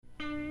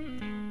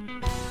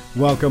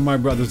Welcome, my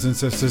brothers and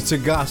sisters, to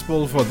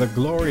Gospel for the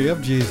Glory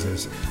of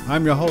Jesus.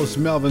 I'm your host,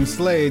 Melvin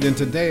Slade, and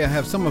today I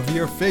have some of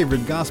your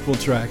favorite gospel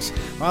tracks.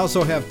 I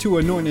also have two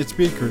anointed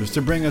speakers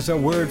to bring us a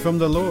word from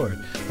the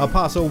Lord.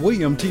 Apostle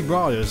William T.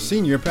 Broadous,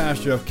 Senior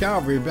Pastor of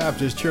Calvary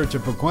Baptist Church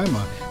of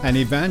Pacoima, and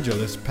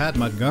Evangelist Pat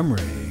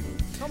Montgomery.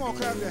 Come on,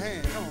 clap your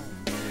hands. Come on.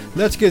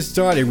 Let's get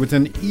started with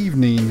an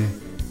evening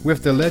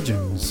with the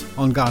legends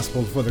on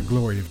Gospel for the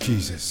Glory of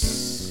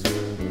Jesus.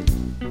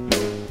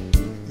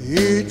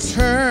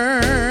 Eternal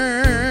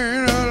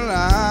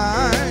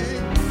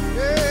life,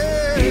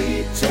 yeah.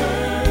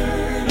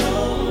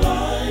 Eternal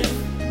life.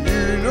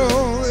 You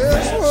know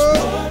that's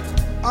what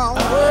I'm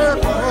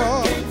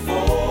working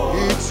for.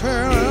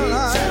 Eternal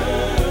life.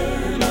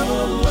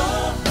 Eternal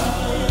life.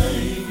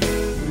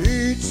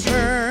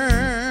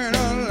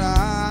 Eternal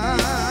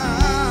life.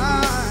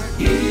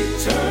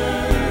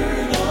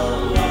 Eternal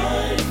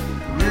life.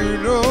 You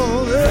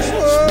know that's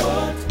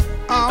what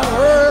I'm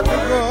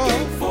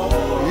working for.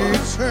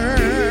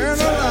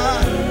 Eternal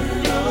life.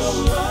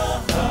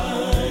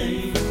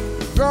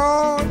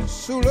 God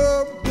so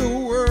loved the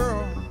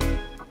world,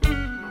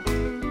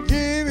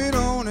 gave it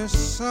on his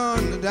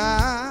son to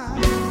die.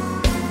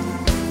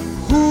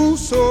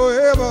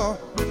 Whosoever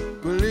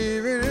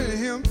believing in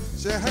him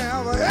shall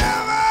have an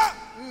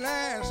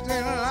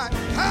everlasting life.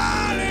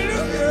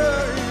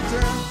 Hallelujah.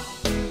 Eternal.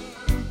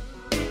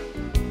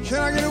 Can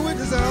I get a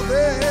witness out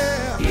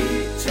there?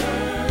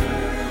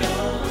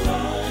 Eternal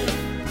life.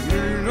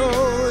 You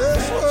know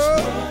that's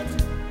what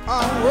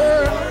I'm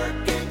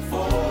working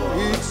for.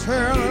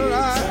 Eternal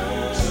life.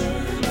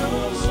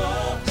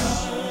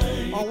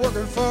 I'm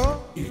working for.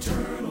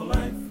 Eternal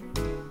life.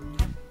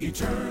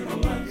 Eternal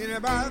life.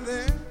 Anybody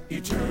there?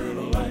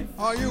 Eternal life.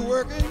 Are you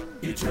working?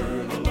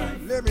 Eternal life.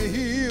 Let me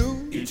hear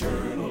you.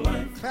 Eternal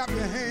life. Clap your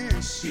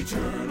hands.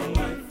 Eternal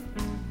life.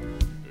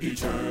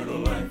 Eternal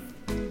life.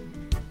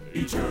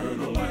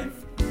 Eternal life.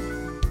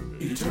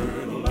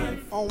 Eternal life.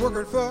 I'm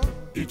working for.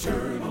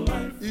 Eternal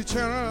life.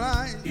 Eternal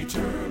life.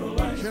 Eternal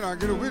life. Can I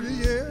get a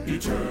witness? Yeah.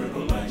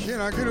 Eternal life. Can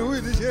I get a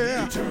witness?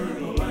 Yeah.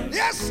 Eternal life.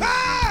 Yes,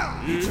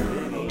 sir.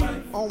 Eternal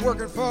life. I'm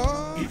working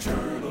for.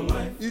 Eternal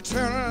life.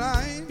 Eternal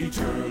life.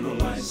 Eternal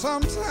life.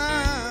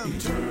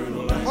 Sometimes.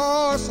 Eternal life.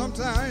 Oh,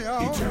 sometimes,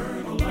 y'all.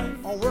 Eternal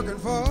life. I'm working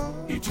for.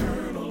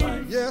 Eternal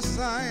life. Yes,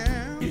 I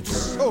am.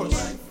 Eternal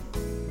life.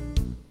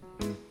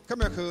 Come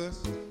here, cuz.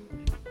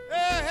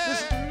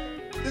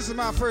 This is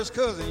my first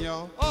cousin,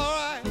 y'all. All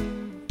right.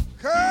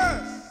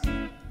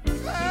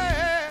 Cuz.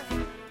 Hey,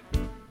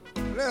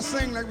 Let's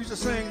sing like we used to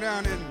sing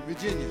down in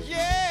Virginia.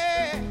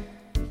 yeah.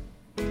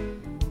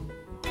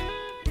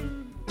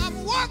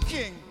 I'm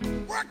working,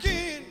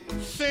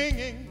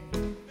 singing,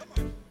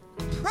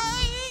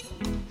 praying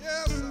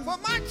Yes, sir. for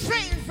my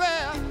train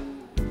fare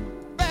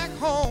back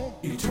home.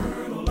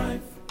 Eternal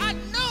life. I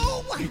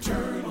know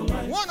Eternal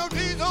life. one of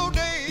these old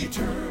days,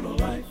 Eternal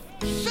life.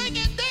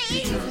 singing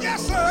days,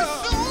 Yes, sir.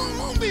 will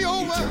soon be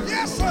over.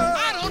 Yes, sir.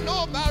 I don't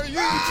know about you,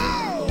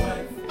 Oh!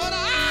 but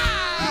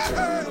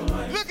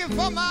I'm looking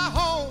for my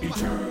home.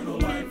 Eternal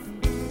life.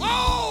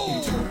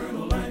 Oh,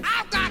 Eternal life.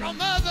 I've got a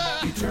mother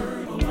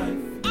Eternal life.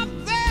 up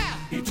there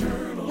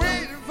Eternal life.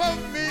 waiting for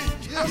me.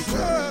 Yes,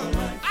 sir.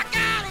 I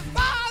got a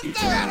father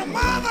Got a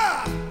mother.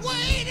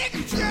 waiting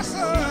Yes,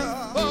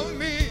 sir. for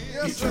me.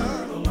 Yes, sir.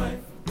 Eternal life.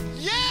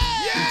 Yeah.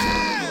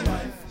 Yeah.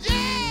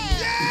 Yeah.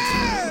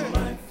 Yeah.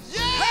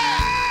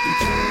 Yeah.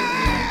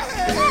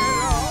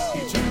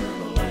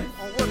 Eternal life.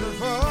 I'm working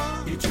for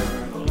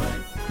Eternal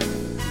life.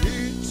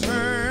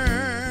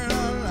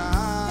 eternal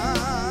life.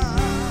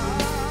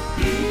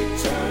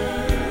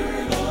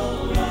 Eternal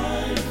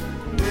life.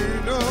 You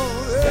know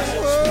that's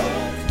what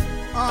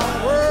I'm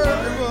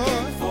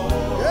working for.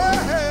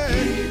 Yeah.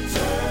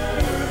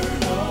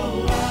 Eternal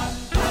life.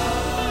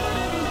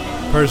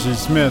 Percy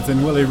Smith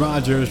and Willie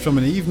Rogers from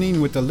an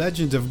evening with the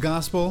legends of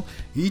gospel,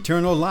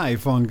 eternal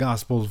life on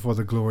Gospel for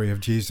the Glory of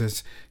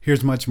Jesus.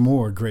 Here's much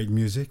more great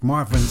music.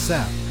 Marvin,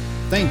 Sapp,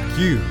 thank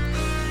you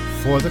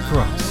for the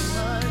cross.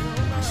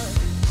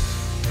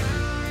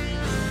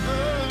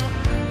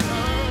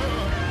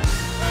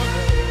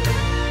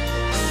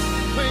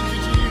 Thank you,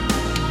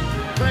 Jesus.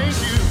 Thank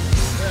you.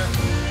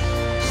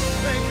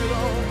 Thank you,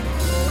 Lord.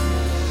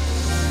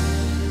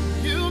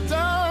 You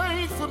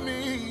died for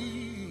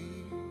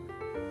me,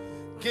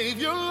 gave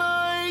your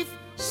life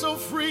so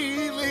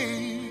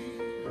freely.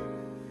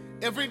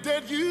 Every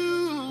debt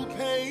you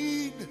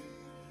paid,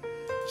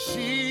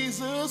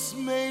 Jesus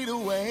made a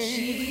way.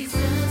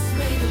 Jesus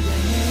made a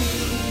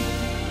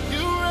way.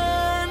 You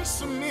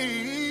ransomed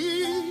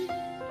me,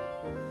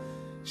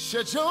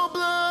 shed your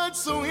blood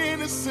so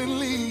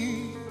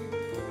innocently,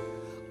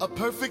 a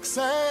perfect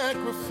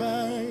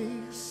sacrifice.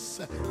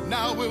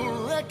 Now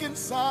we're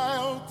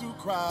reconciled through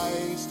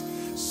Christ.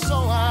 So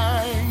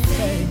I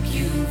Thank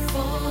you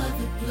for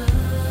the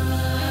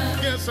blood.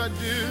 yes I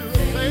do.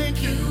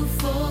 Thank you.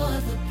 For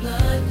the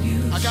blood you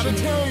I gotta shed.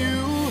 tell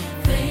you,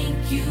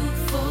 Thank you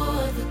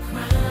for the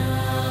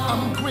crown.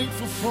 I'm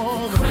grateful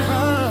for the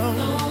crown.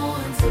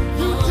 Thorns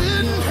You upon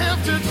didn't have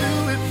to do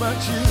it, but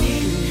you did.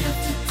 didn't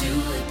have to do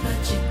it, but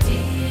you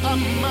did. I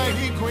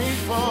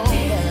for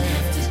Didn't that.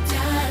 have to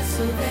die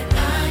so that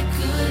I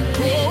could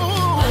live.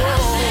 Oh, But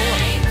I'm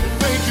thankful.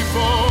 thank you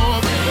for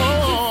the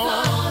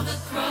cross.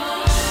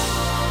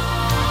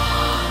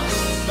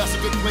 That's a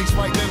good place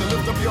right there to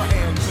lift up your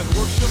hands and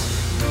worship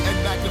and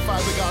magnify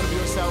the God of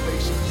your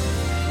salvation.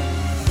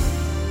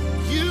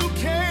 You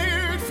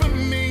cared for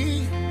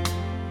me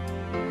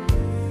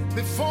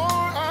before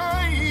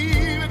I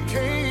even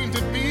came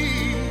to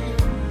be,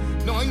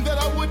 knowing that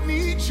I would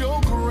need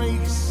your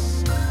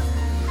grace.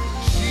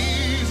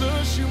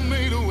 Jesus, you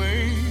made a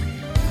way.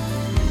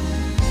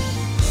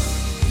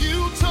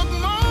 You took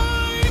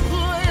my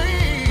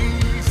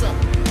place.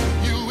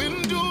 You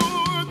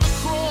endured the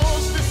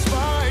cross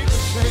despite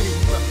the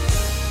shame.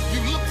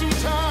 You looked through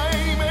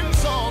time and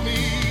saw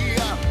me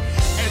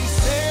and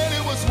said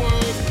it was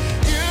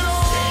worth it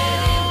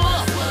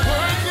all.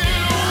 Worth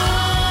it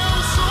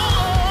all. So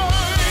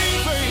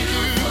I thank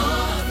you.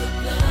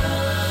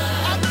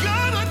 I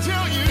gotta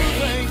tell you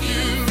thank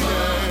you.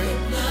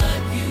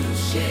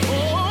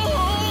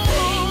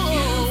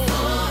 Oh,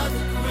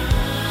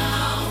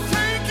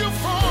 thank you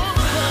for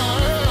the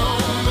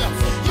crown.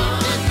 You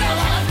did not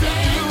have to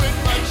do it,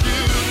 but you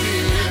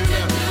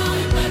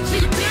did.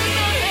 You did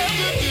not have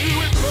to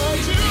do it, but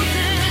you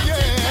did.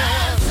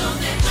 Yeah.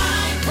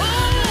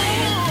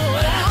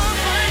 Oh, I'm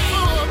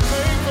thankful.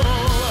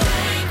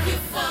 Thank you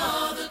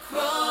for the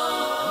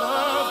cross.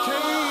 Love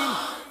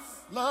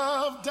came,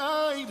 love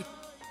died,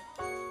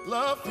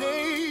 love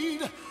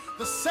paid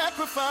the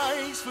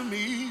sacrifice for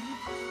me.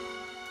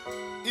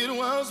 It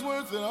was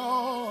worth it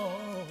all.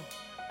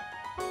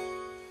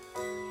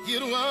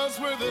 It was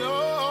worth it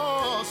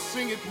all.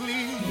 Sing it,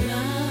 please.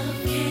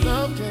 Love came,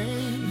 Love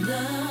came,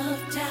 love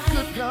good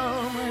died,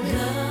 God.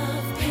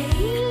 love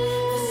paid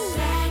the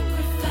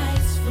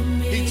sacrifice for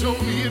me. He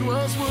told me it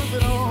was worth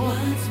it all.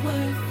 was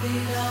worth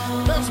it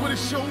all. That's what it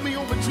showed me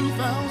over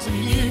 2,000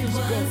 years ago.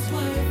 Was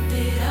worth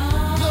it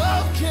all.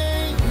 Love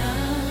came,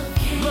 Love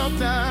came, love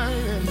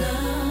died.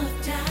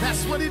 love died,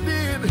 That's what he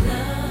did.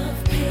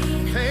 love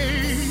paid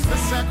Paid the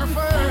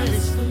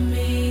sacrifice. for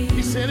me.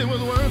 He said it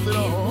was worth it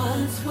all.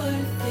 Was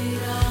worth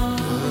it all.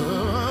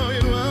 Oh,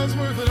 it was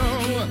worth it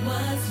all.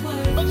 Was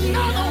worth But it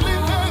not all. only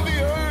did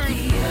the earth,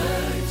 The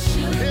earth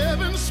shook,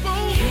 heaven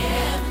spoke,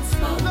 heaven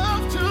spoke,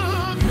 love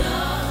took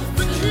love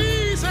the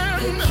keys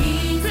and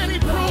then he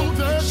broke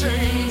the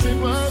chains. It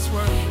was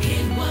worth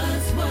it. it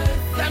was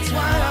worth That's it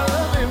why I all.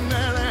 love him,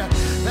 man.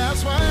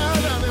 That's why I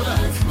love him.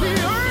 The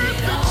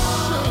earth that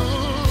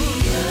shook.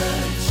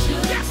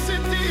 Yes,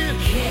 it did.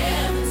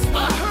 Heaven I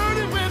spoke, heard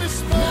it when it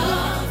spoke.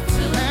 love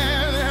took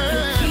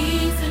And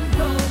keys and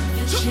broke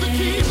the took the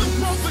keys and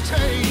broke the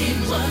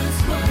chains. was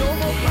worth No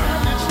more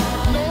bondage,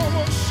 no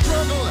more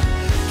struggle.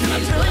 Can I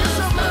tell you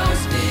something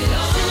else? it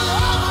all. See,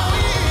 love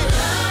wins.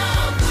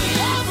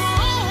 Love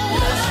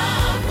rules.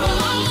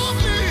 Love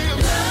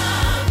lives.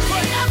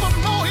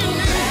 Forevermore he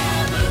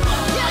lives.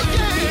 Yeah,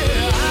 yeah.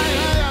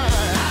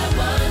 I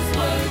was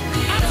worth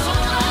it I'm so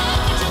all. glad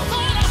that you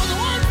thought I was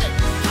worth it.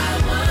 I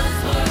was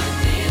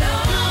worth it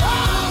all.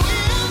 Love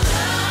wins.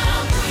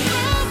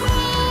 Love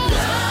rules.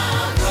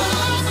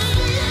 Love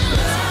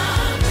lives.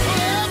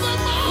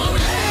 Forevermore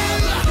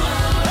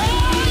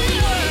he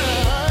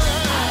lives.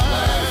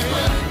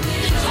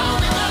 He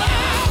told me that I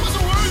was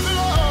worth it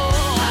all.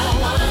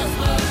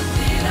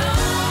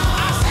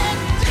 I said,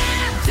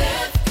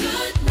 Death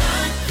could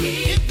not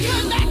keep you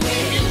could not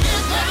keep you in the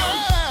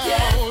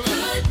Death ground.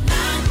 could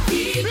not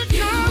keep you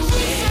Because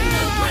you in said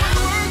the I ground.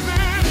 was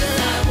worth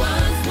it. I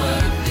was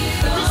worth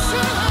it You all.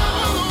 said I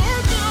was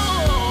worth it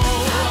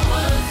all. I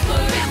was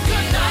worth Death it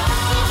could not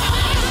all. keep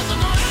me in the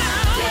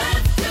ground.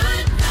 Death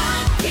could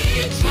not keep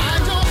you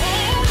Tried to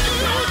hold you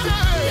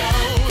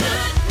down.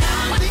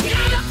 But he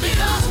got up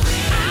because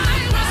I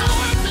was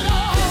worth it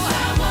all. I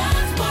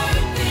was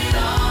worth it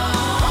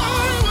all. I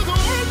was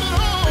worth it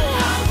all.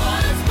 I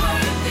was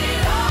worth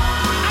it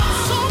all. I'm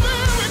so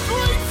very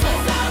grateful.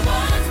 I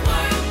was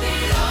worth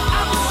it all.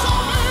 I'm so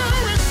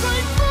very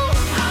thankful.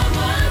 I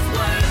was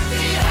worth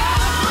it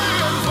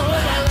all. For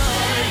my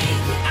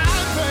life.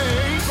 I'm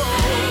thankful.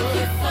 Thank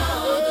you for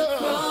the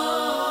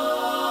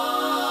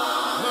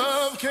cross.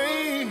 Love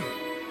came,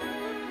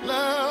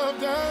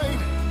 love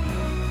died,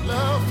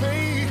 love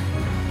paid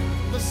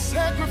the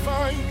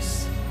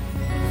sacrifice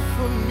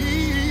for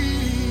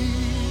me.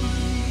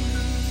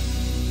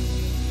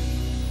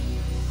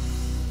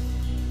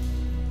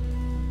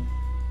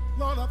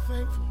 Lord, I'm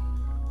thankful.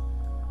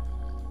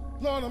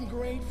 Lord, I'm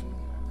grateful.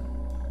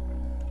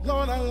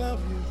 Lord, I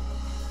love you.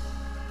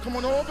 Come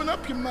on, open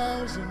up your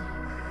mouths and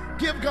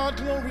give God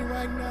glory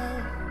right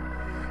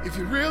now. If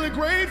you're really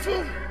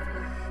grateful,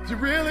 if you're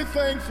really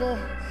thankful,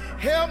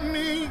 help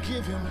me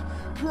give him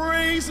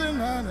praise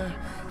and honor.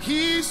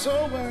 He's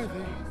so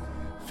worthy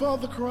for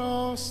the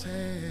cross,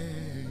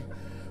 hey,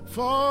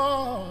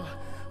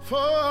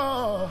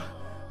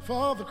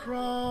 for the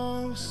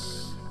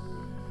cross.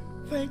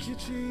 Thank you,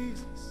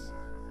 Jesus.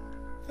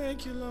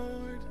 Thank you,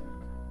 Lord.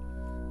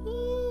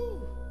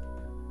 Ooh.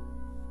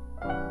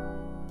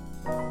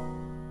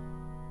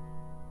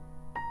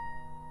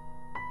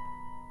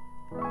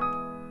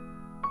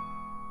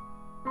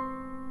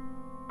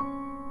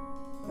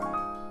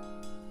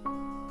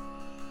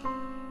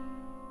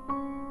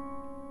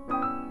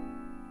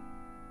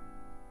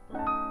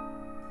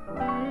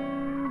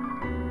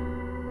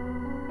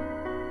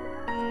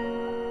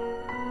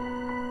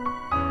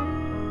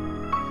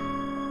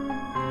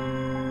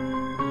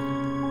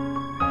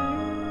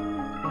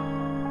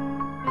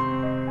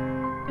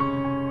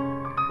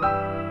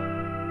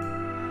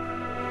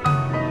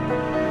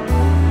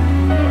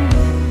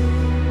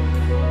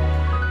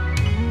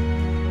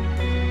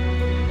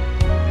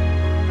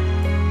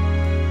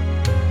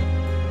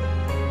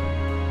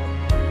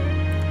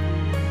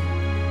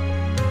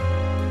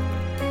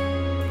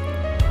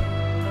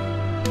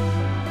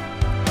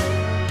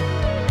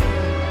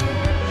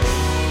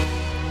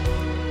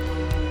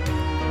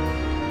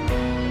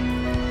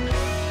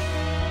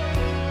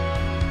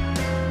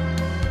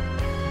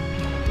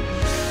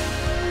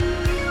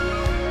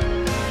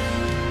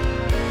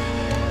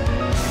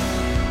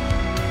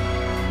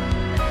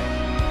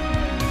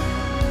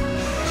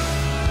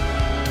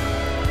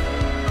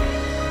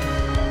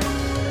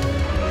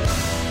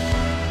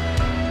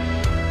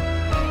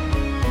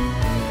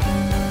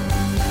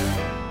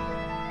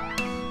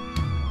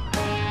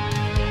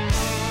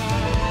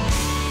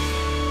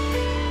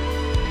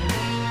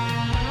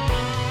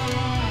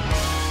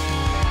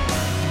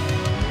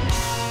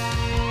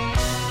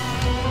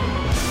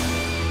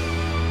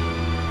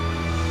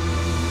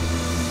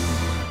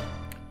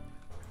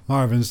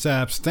 Marvin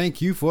Sapp's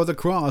Thank You for the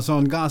Cross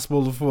on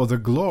Gospel for the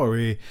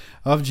Glory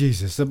of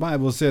Jesus. The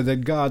Bible said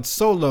that God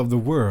so loved the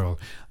world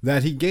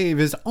that he gave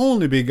his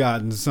only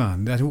begotten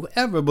Son, that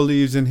whoever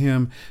believes in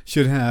him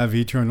should have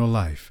eternal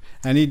life.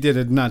 And he did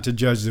it not to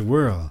judge the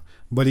world,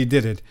 but he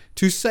did it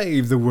to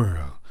save the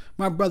world.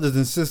 My brothers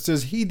and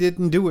sisters, he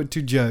didn't do it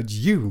to judge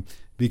you,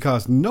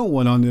 because no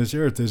one on this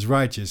earth is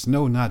righteous,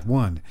 no, not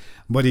one.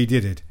 But he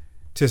did it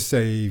to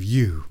save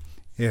you.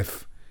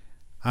 If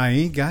I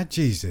ain't got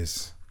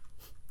Jesus,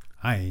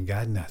 I ain't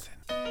got nothing.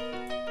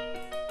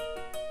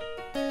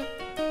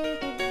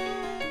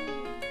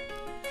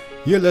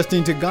 You're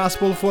listening to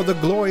Gospel for the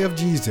Glory of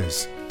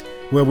Jesus,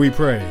 where we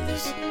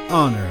praise,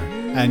 honor,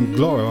 and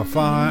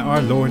glorify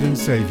our Lord and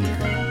Savior.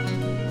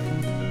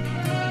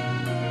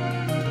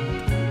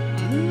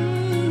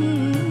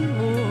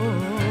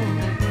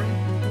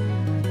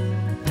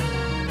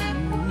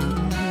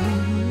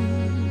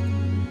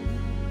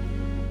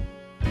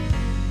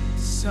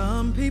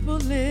 Some people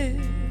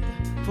live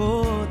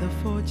for the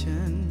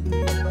fortune.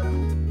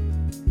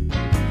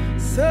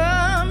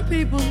 Some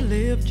people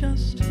live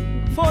just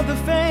for the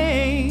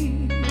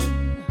fame.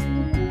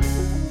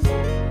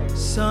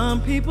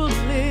 Some people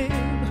live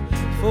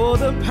for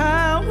the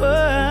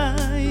power,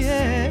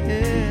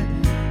 yeah.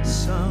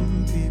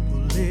 Some people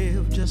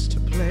live just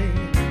to play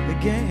the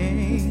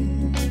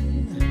game.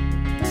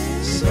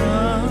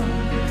 Some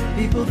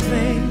people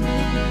think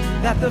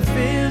that the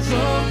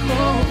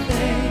physical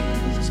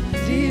things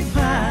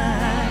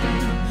define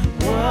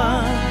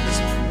what's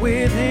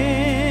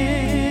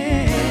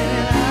within.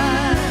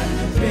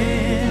 I've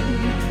been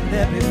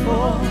there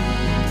before,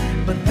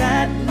 but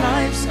that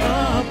life's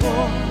a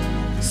bore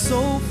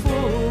so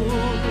full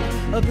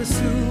of the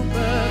superficial.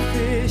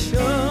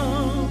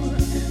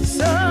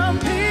 Some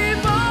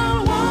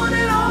people want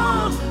it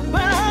all,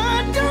 but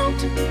I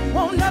don't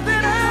want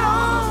nothing at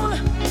all.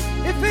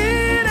 If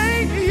it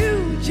ain't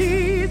you,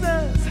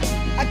 Jesus,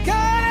 I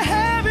gotta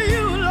have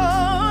you,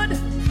 Lord.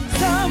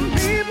 Some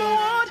people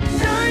want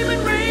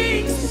diamond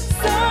rings,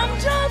 some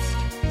just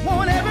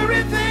want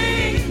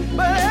everything,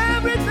 but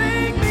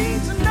everything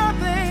means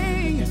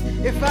nothing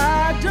if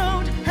I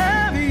don't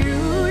have you.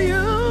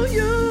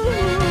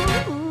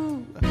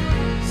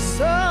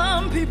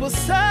 Some people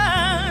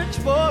search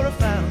for a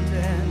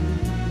fountain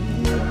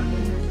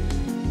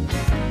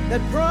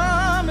that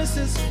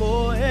promises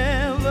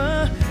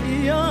forever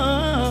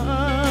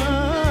young.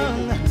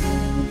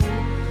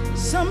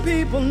 Some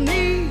people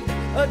need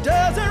a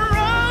dozen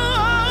roses,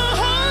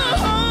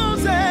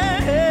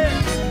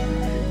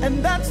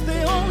 and that's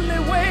the only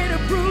way to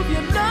prove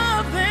you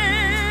love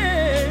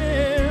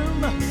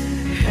them.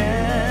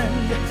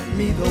 Hand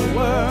me the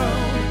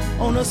world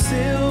on a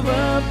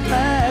silver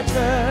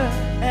platter,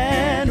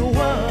 and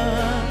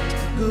what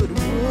good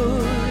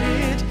would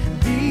it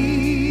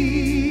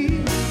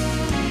be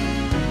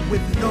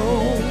with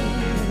no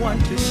one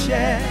to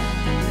share,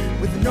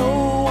 with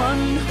no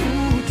one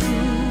who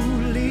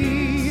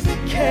truly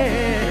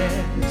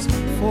cares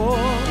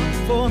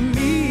for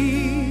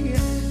me?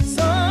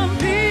 Some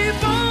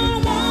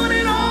people want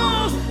it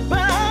all, but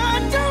I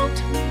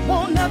don't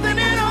want nothing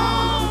at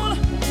all.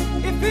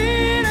 If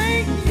it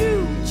ain't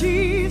you,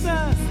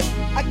 Jesus,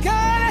 I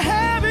gotta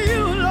have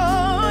you,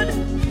 Lord.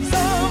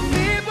 Some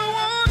people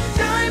want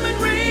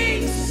diamond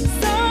rings,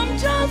 some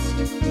just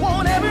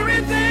want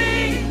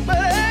everything, but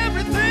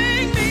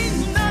everything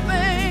means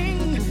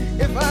nothing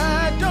if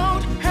I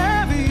don't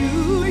have you.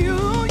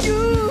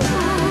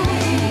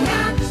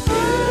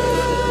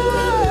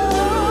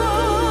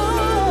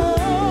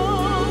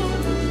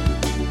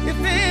 If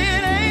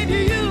it ain't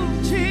you,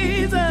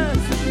 Jesus,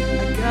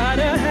 I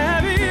gotta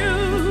have you.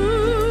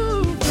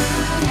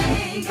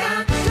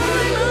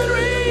 Diamond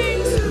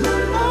rings,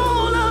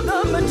 all of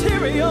the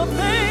material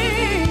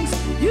things,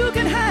 you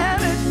can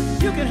have it,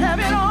 you can have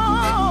it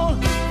all.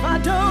 If I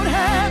don't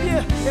have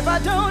you, if I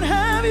don't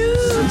have you,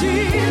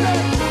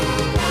 Jesus.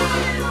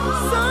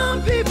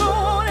 Some people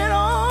want it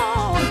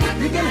all.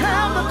 You can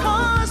have the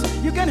cars,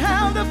 you can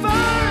have the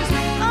furs.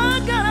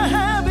 I gotta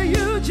have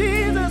you,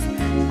 Jesus.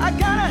 I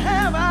gotta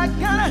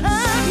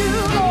have you,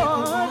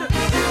 Lord.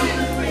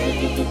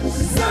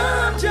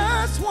 Some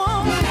just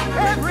want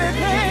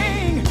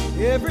everything.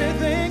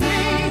 Everything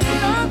means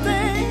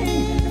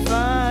nothing if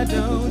I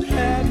don't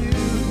have you.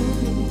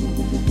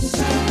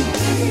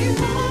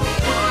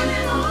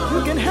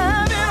 You can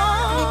have it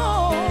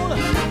all. I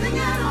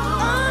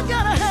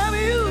gotta have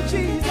you,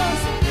 Jesus.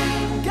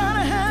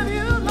 Gotta have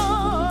you,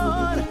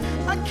 Lord.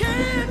 I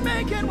can't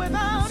make it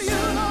without you,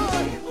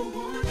 Lord.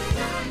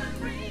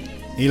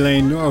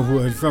 Elaine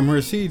Norwood from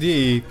her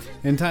CD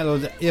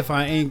entitled If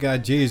I Ain't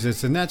Got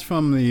Jesus, and that's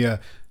from the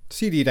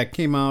CD that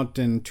came out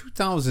in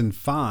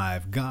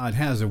 2005, God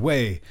Has a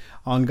Way,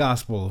 on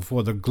Gospel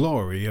for the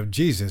Glory of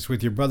Jesus,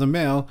 with your brother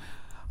Mel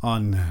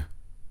on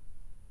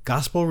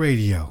Gospel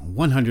Radio,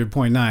 100.9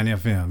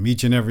 FM,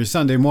 each and every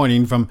Sunday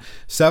morning from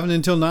 7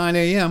 until 9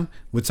 a.m.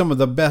 with some of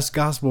the best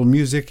gospel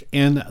music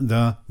in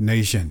the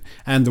nation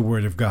and the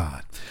Word of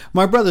God.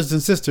 My brothers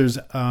and sisters,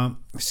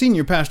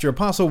 Senior Pastor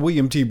Apostle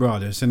William T.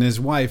 Broadous and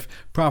his wife,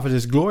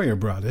 Prophetess Gloria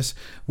Broadous,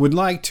 would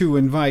like to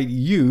invite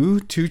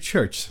you to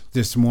church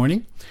this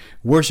morning.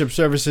 Worship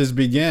services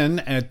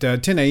begin at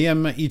 10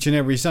 a.m. each and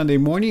every Sunday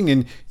morning,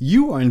 and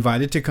you are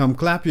invited to come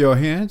clap your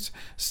hands,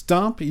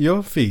 stomp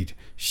your feet,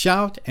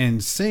 shout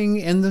and sing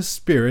in the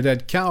Spirit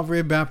at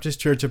Calvary Baptist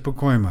Church of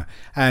Pacoima.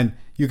 And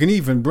you can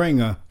even bring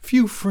a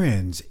few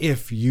friends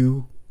if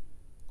you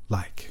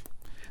like.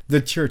 The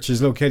church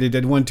is located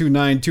at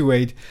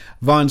 12928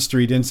 Vaughn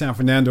Street in San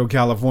Fernando,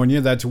 California.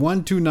 That's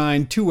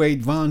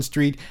 12928 Vaughn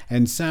Street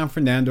in San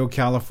Fernando,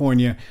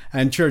 California.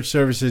 And church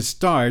services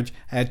start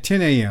at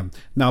 10 a.m.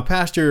 Now,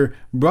 Pastor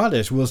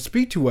Broadous will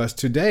speak to us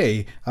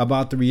today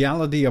about the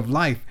reality of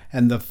life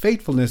and the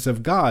faithfulness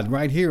of God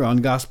right here on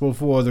Gospel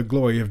for the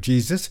Glory of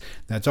Jesus.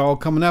 That's all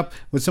coming up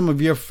with some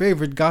of your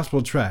favorite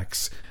gospel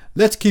tracks.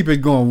 Let's keep it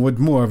going with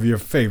more of your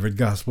favorite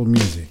gospel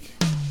music.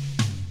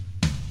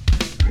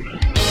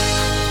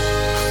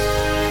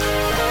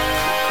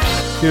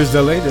 Here's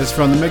the latest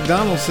from the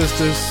McDonald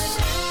sisters.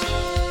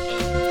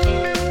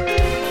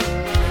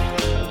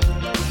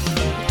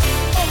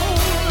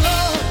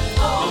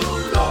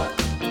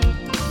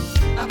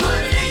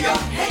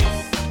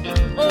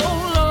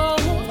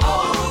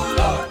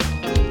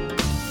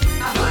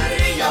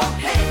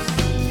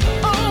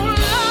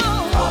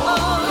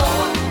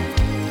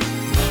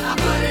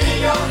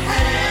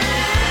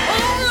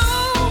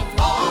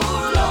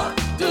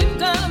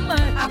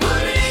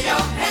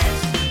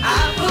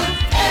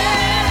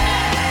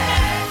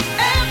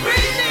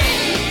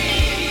 Everything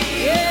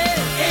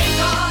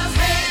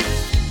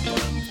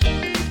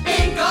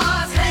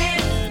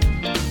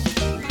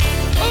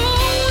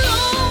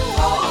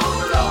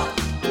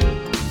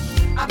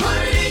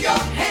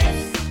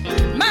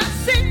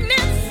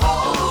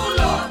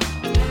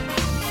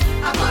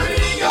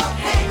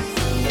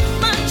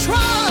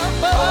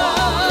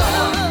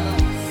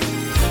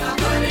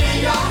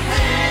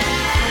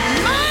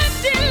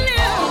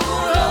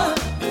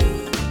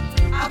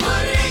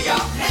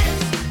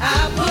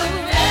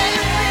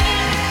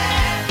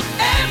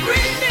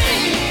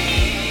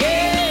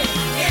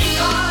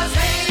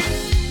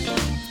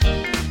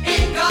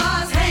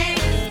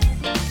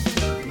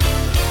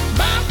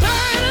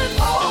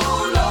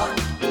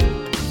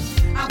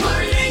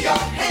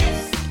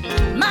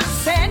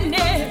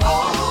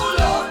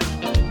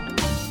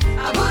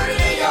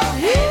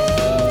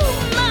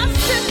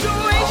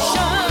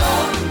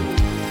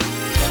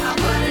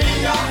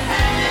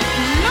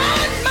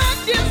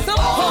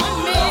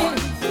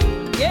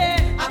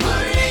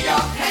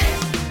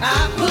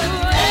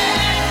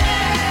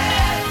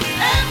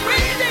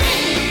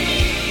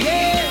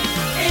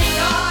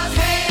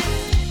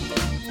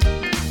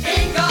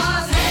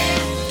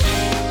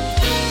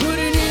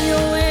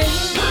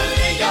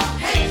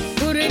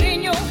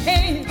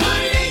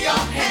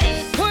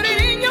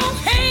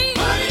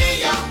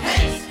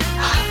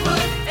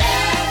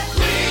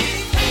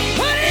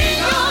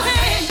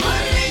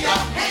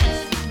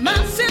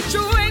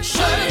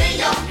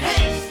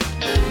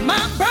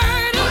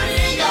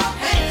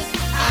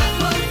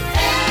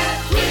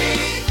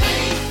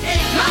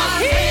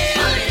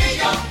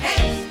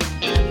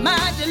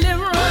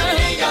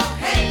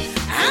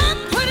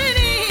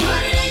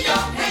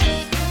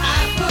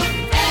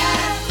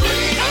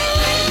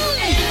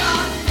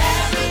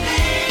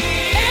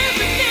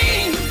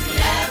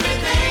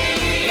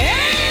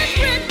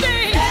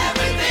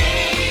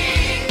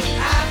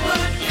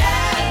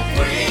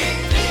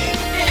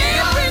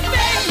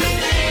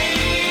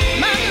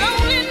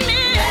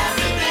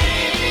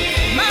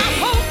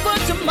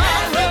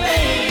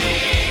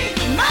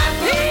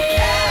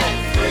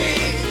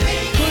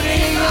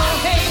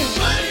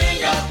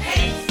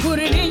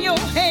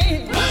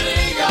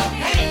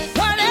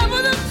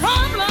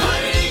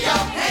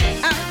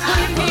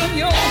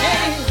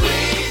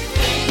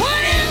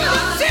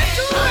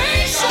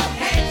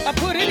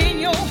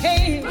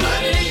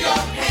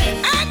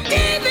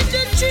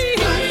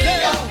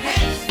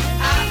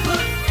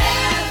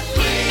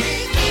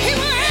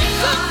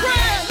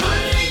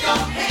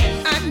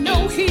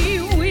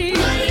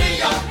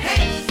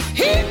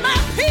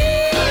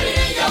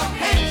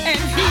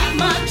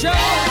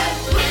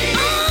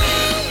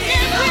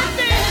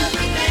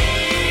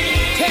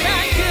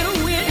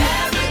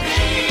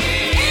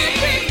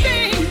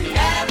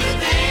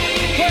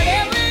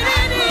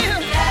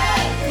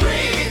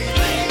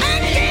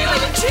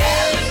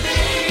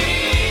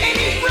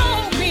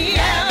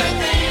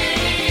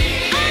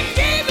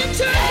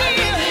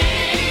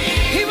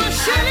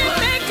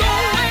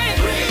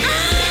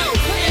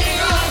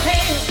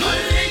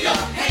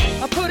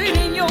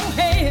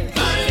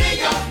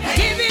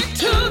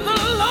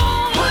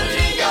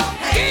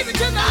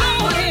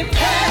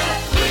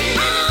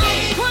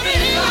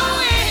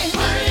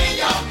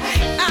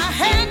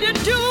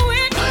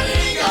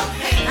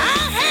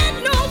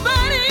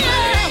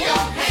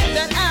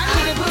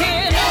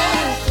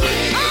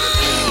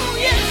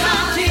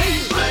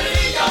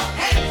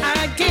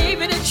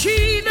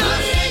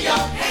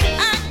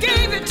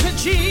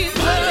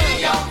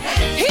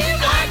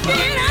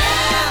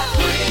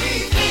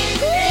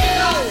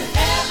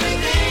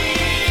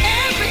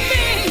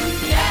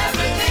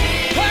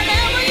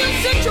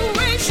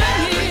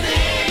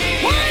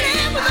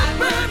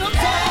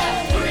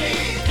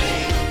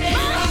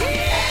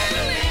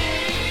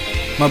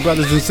My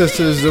brothers and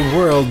sisters, the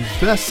world's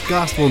best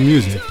gospel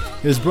music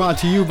is brought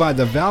to you by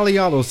the Valley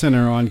Auto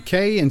Center on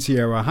K and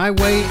Sierra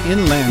Highway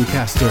in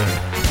Lancaster.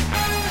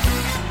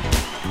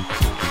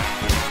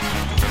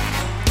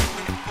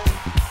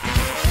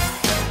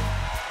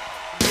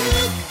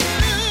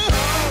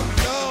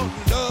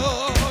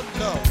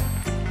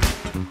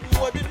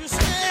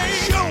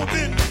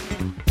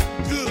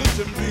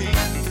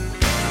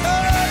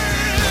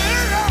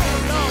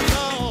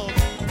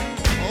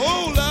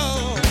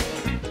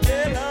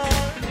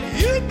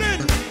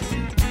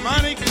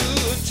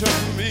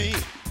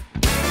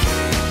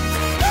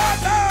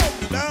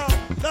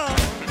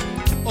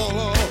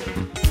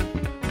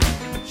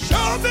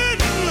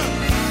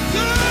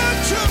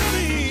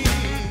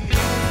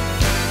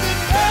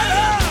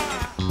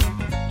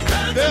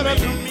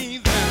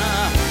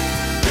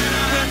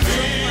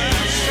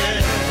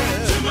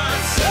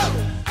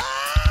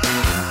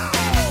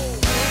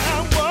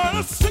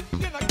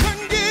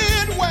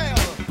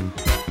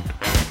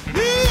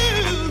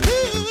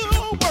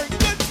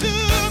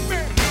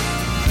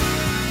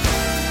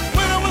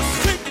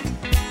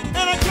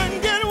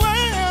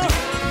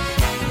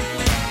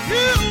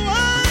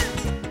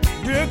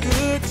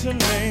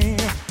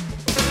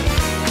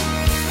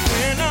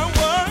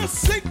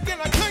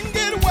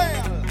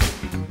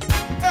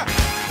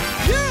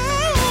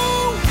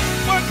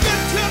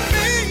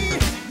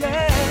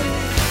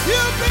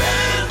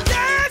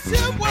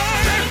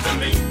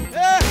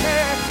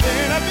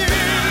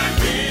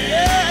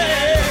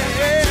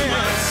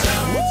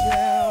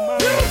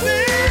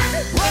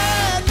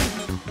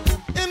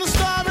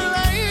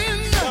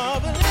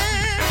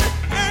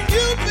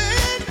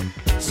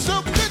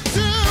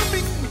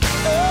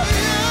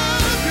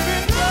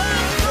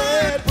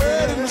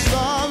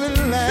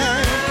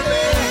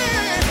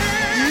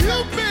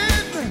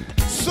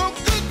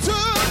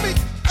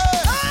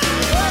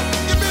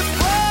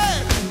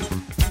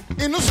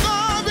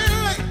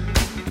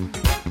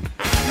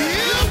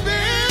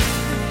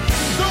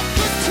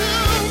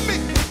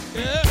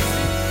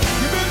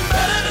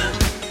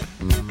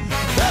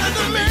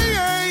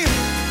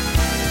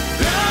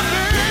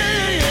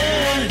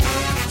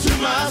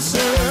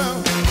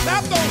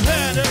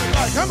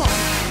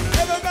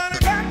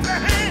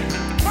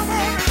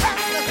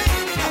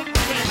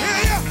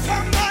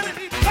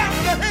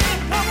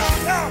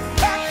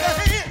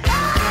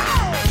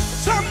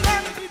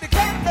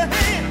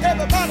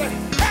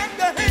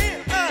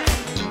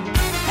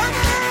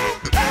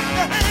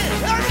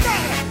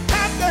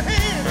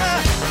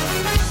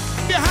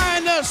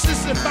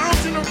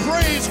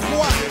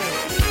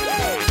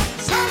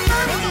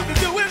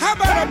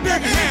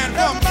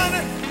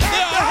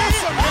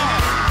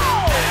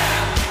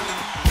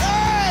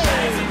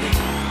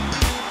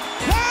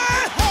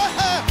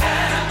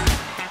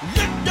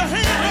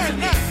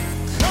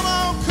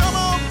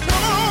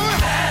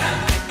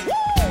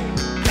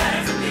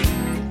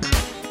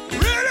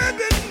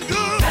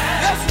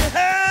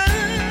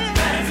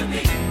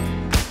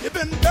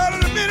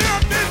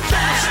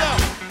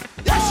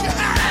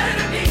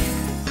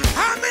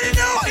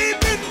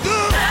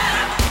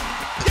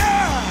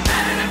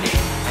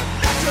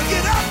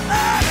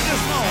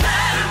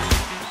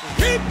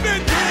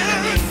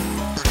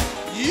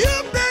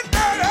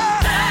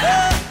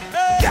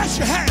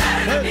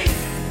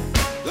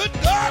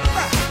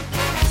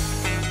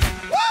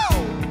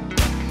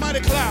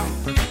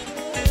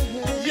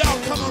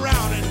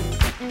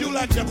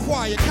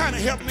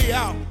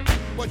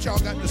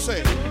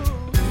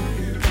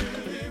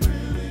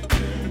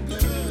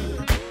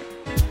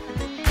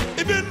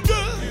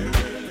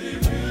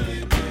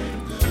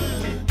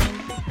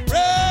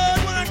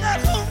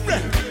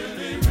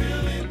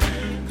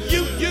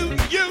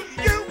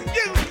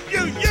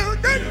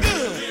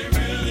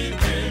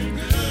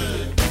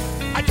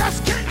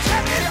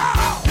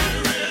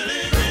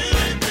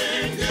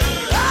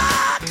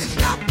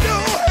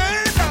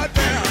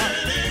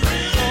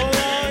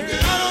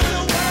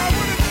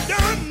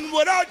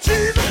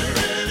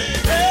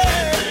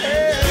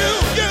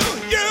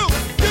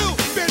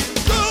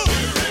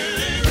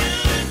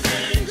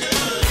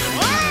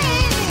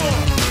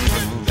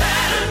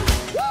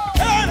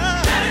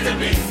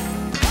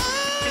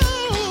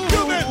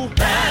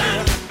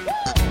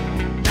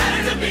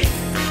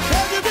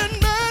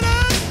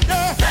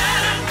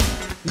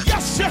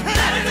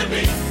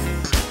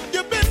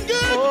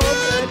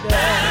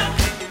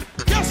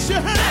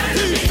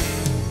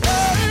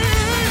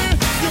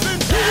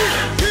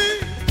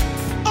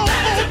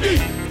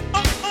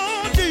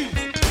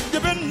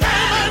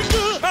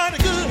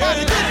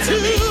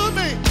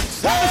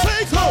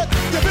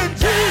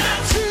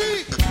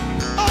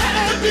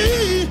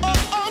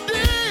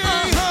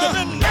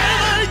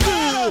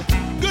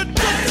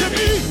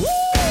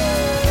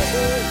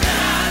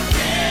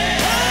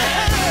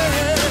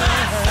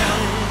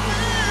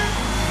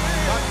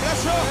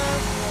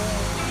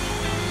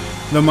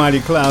 The Mighty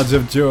Clouds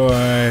of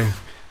Joy.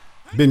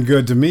 Been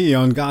good to me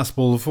on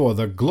Gospel for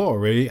the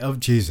Glory of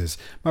Jesus.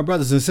 My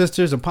brothers and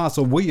sisters,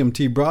 Apostle William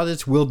T.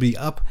 Broadous will be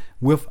up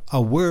with a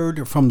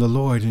word from the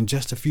Lord in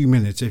just a few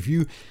minutes. If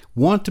you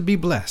want to be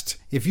blessed,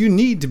 if you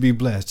need to be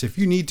blessed, if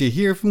you need to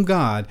hear from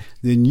God,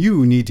 then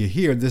you need to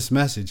hear this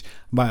message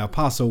by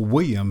Apostle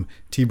William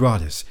T.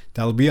 Broadous.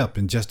 That'll be up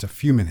in just a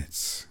few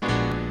minutes.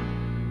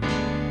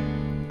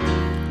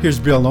 Here's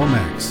Bill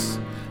Lomax.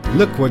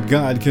 Look what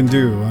God can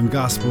do on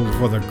Gospel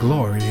for the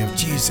Glory of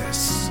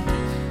Jesus,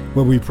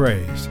 where we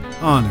praise,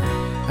 honor,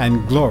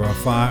 and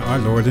glorify our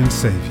Lord and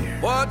Savior.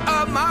 What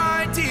a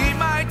mighty,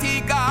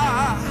 mighty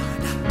God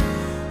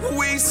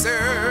we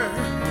serve.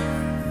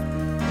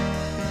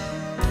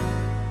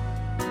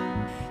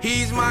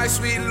 He's my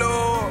sweet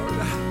Lord.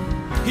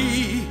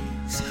 He's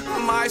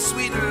my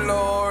sweet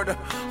Lord.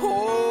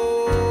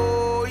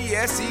 Oh,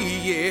 yes,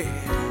 He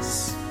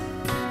is.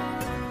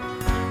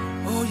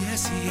 Oh,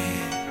 yes, He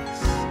is.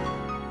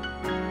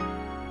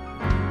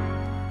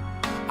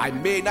 I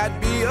may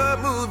not be a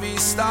movie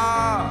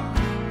star,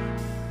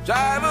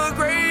 drive a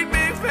great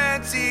big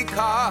fancy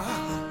car,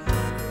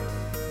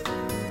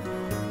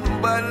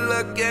 but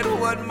look at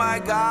what my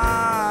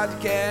God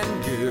can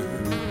do.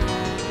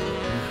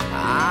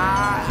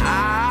 I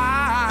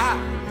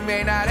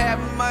may not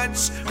have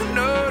much,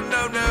 no,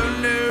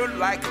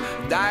 like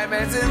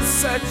diamonds and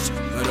such,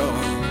 but oh,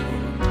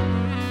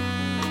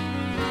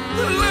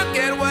 look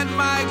at what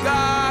my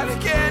God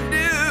can do.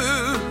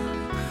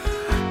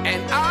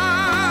 And I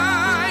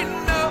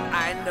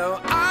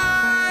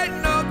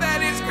know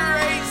that His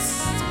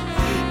grace,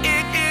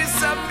 it is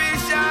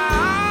sufficient.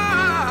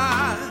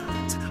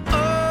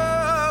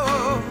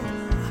 Oh,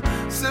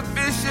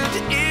 sufficient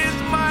is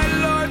my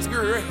Lord's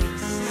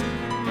grace.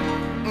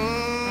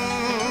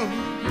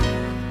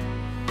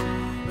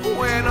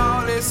 When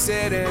all is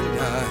said and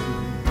done,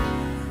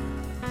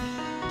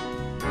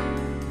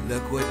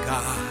 look what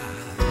God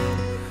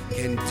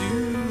can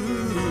do.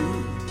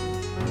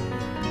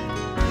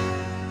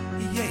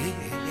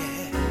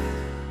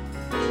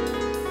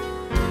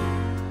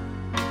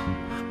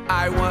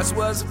 I once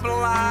was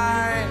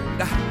blind,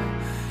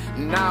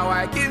 now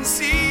I can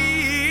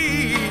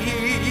see.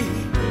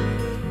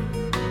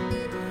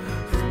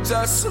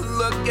 Just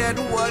look at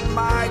what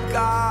my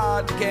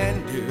God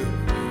can do.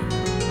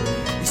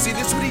 You see,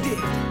 this is what He did.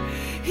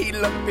 He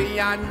looked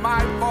beyond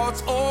my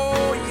faults,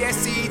 oh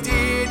yes He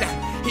did.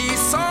 He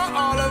saw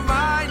all of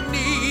my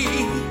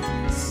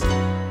needs.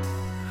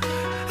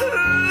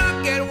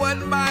 Look at what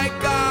my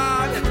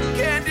God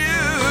can do.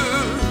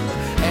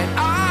 And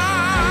I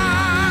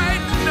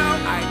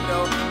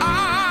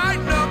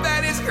know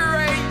that His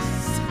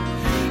grace,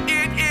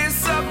 it is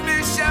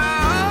sufficient.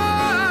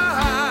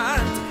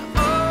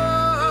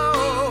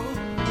 Oh,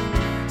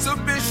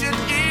 sufficient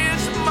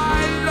is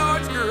my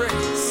Lord's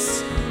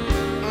grace.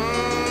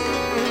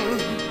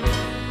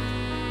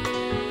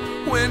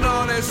 When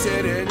all is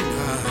said and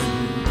done,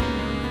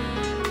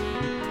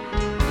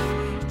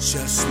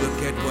 just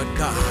look at what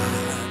God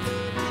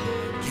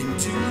can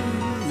do.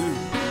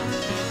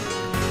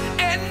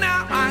 And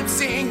now I'm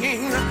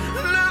singing,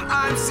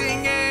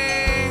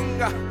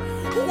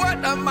 what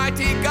a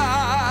mighty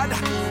God,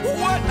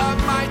 what a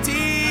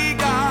mighty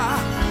God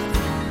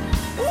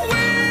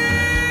we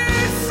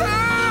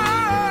serve.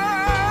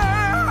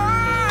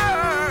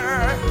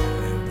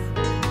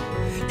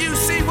 You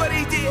see what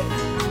He did?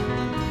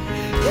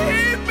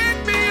 He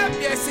picked me up,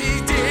 yes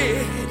He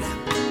did.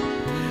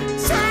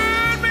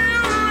 Turned me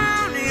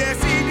around, yes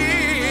He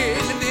did.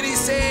 And then He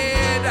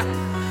said,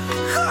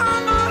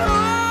 come on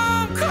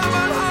home, come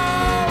on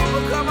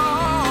home, come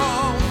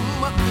on.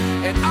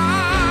 And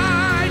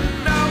I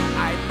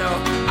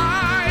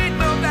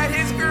know that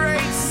His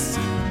grace,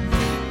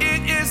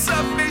 it is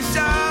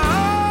sufficient.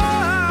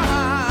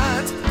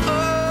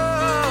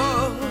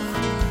 Oh,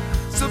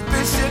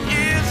 sufficient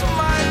is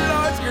my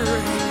Lord's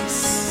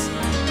grace.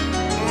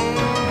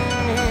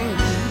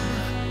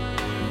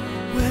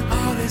 When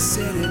all is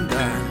said and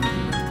done,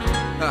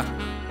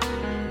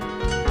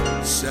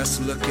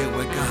 just look at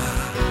what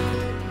God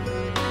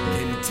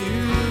can do.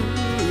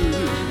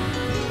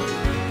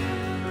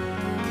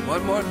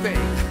 One more thing.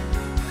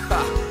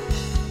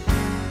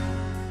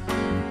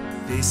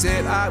 They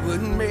said I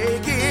wouldn't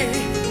make it.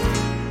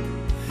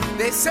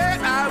 They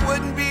said I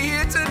wouldn't be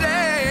here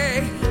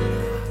today.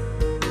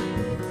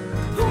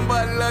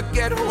 But look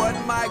at what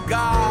my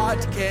God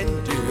can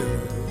do.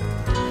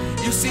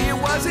 You see, it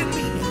wasn't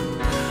me.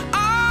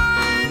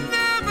 I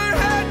never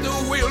had the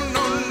will, no,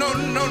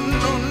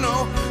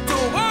 to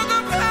walk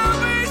up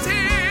Calvary's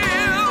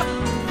hill.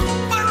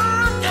 But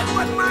look at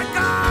what my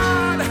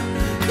God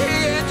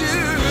can do.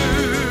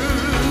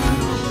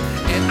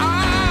 And I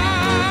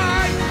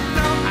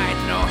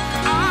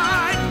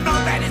know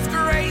that His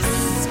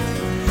grace,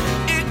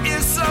 it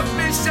is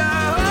sufficient.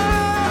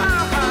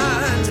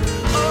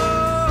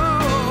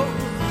 Oh,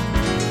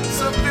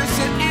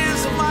 sufficient is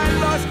my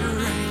Lord's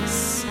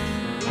grace.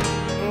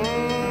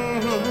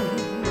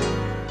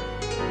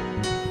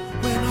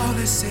 When all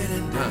is said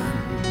and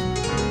done,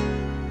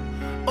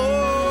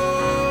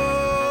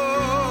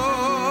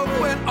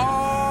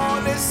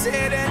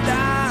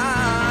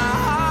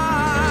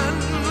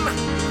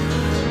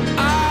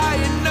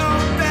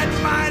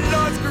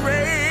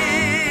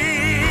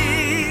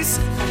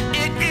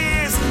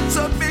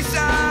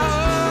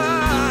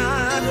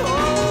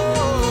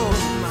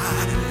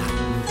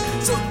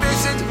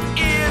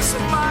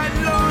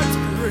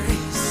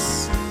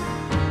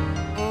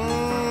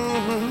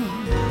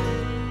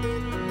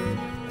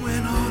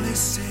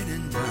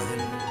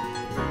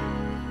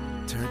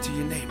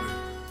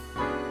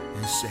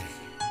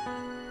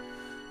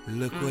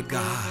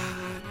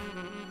 God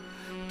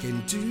can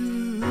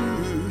do.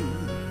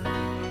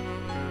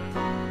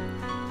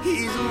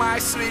 He's my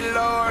sweet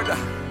Lord.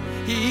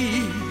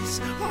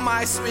 He's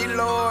my sweet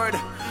Lord.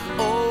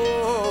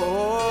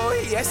 Oh,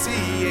 yes,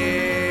 he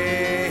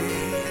is.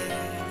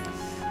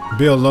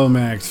 Bill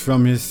Lomax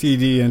from his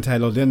CD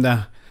entitled In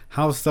the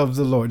House of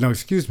the Lord. No,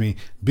 excuse me.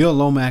 Bill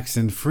Lomax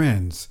and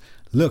Friends.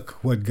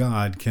 Look what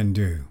God can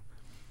do.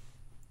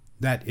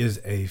 That is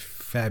a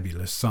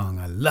fabulous song.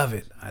 I love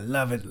it. I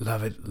love it,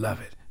 love it,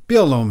 love it.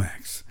 Bill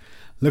Lomax.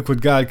 Look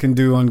what God can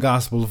do on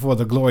Gospel for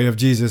the Glory of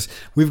Jesus.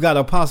 We've got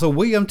Apostle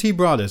William T.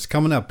 Broadous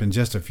coming up in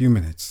just a few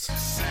minutes.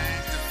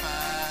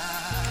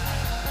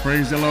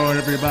 Praise the Lord,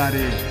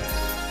 everybody.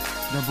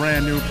 The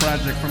brand new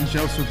project from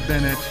Joseph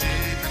Bennett.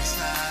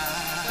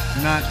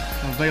 Not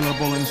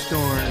available in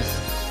stores.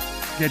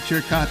 Get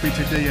your copy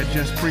today at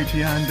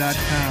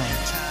justpretion.com.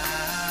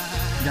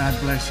 God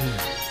bless you.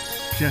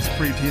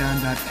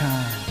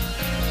 justpretion.com.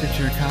 Get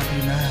your copy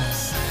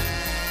now.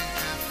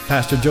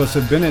 Pastor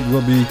Joseph Bennett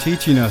will be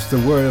teaching us the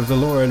word of the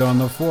Lord on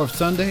the fourth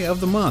Sunday of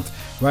the month,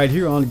 right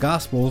here on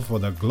Gospel for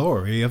the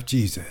Glory of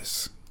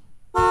Jesus.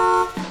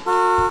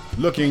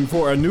 Looking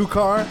for a new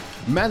car?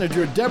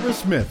 Manager Deborah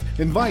Smith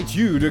invites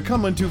you to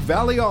come into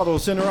Valley Auto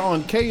Center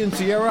on K and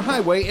Sierra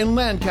Highway in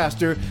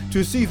Lancaster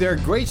to see their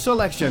great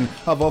selection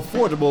of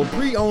affordable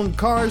pre-owned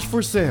cars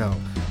for sale.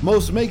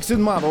 Most makes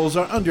and models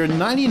are under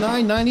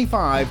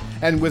 $99.95,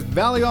 and with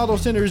Valley Auto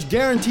Center's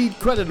guaranteed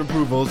credit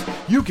approvals,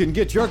 you can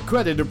get your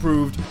credit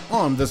approved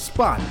on the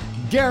spot.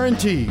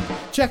 Guaranteed.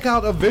 Check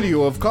out a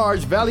video of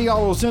cars Valley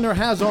Auto Center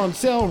has on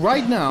sale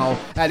right now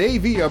at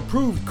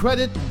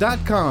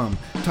avapprovedcredit.com.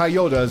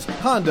 Toyotas,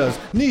 Hondas,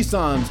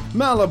 Nissans,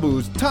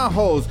 Malibus,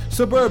 Tahoes,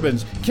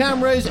 Suburbans,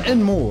 Camrys,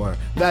 and more.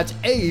 That's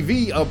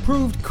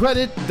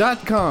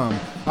avapprovedcredit.com.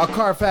 A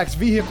Carfax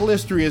vehicle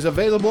history is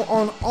available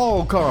on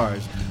all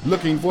cars.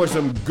 Looking for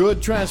some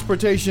good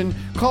transportation?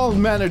 Call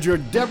manager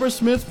Deborah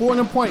Smith for an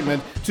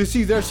appointment to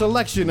see their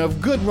selection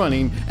of good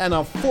running and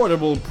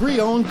affordable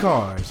pre-owned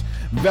cars.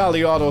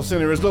 Valley Auto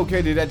Center is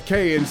located at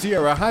K and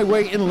Sierra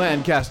Highway in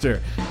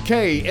Lancaster.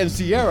 K and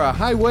Sierra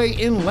Highway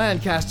in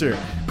Lancaster.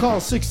 Call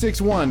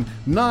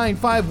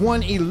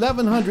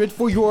 661-951-1100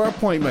 for your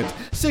appointment.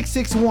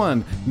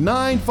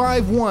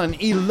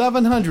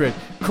 661-951-1100.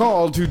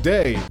 Call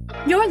today.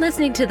 You're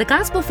listening to the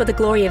Gospel for the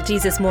Glory of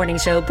Jesus morning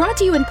show, brought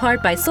to you in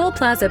part by Soul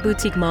Plaza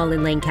Boutique Mall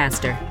in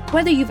Lancaster.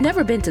 Whether you've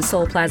never been to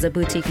Soul Plaza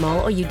Boutique Mall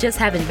or you just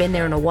haven't been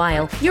there in a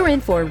while, you're in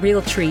for a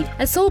real treat,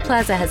 as Soul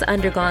Plaza has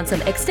undergone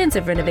some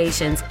extensive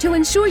renovations to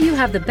ensure you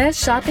have the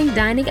best shopping,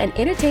 dining, and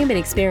entertainment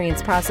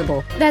experience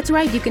possible. That's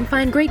right, you can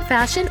find great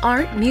fashion,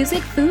 art,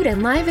 music, food,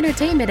 and live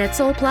entertainment at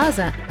Soul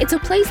Plaza. It's a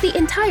place the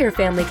entire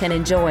family can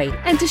enjoy.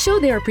 And to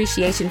show their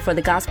appreciation for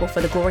the Gospel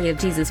for the Glory of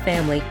Jesus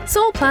family,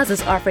 Soul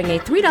Plaza's offering a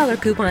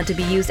 $3 coupon to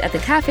be used at the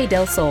Cafe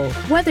del Sol.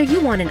 Whether you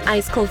want an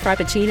ice-cold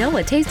frappuccino,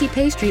 a tasty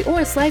pastry,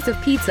 or a slice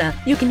of pizza,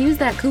 you can use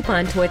that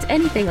coupon towards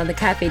anything on the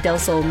Cafe del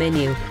Sol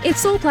menu.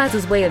 It's Soul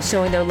Plaza's way of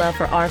showing their love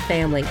for our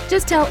family.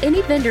 Just tell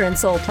any vendor in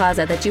Soul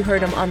Plaza that you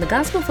heard them on the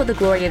Gospel for the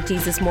Glory of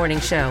Jesus morning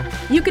show.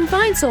 You can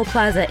find Soul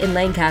Plaza in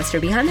Lancaster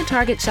behind the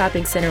Target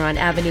Shopping Center on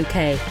Avenue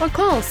K, or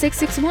call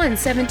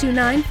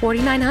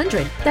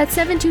 661-729-4900. That's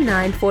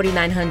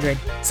 729-4900.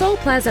 Soul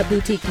Plaza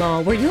Boutique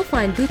Mall, where you'll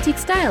find boutique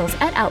styles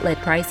at outlet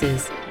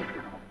prices.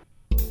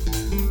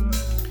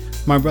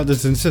 My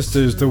brothers and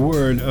sisters, the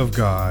Word of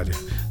God.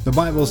 The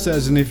Bible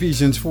says in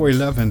Ephesians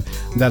 4:11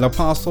 that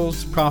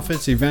apostles,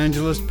 prophets,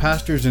 evangelists,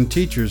 pastors, and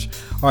teachers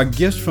are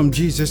gifts from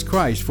Jesus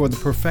Christ for the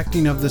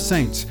perfecting of the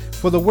saints,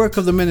 for the work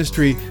of the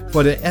ministry,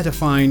 for the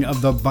edifying of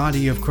the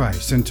body of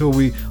Christ, until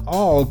we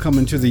all come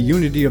into the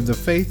unity of the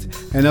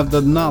faith and of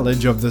the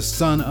knowledge of the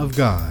Son of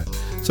God.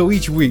 So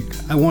each week,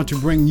 I want to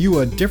bring you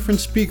a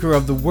different speaker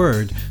of the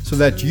Word so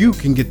that you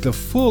can get the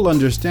full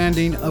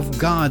understanding of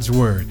God's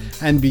Word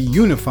and be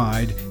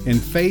unified in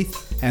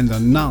faith and the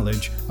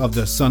knowledge of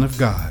the Son of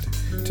God.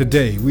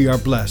 Today, we are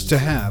blessed to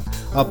have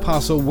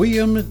Apostle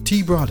William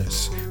T.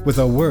 Broadous with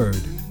a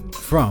word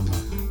from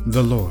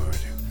the Lord.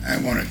 I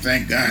want to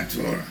thank God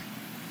for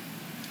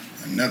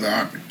another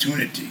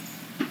opportunity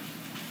to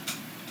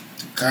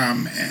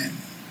come and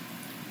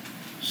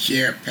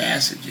share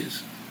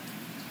passages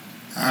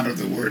out of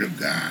the Word of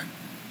God.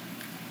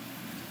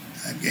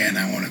 Again,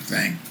 I want to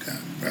thank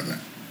Brother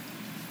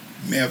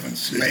Melvin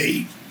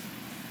Slade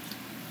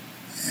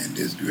and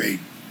this great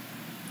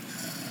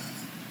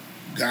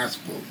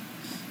gospel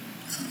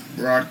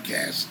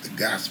broadcast, the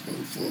Gospel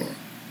for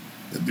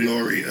the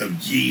Glory of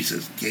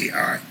Jesus,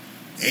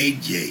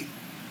 KRAJ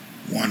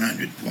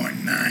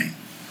 100.9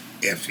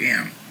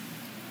 FM.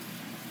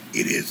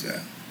 It is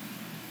a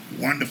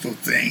wonderful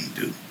thing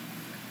to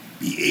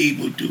be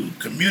able to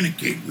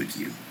communicate with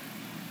you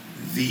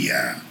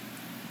via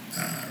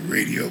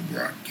radio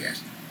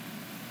broadcast.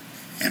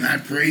 And I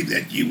pray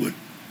that you would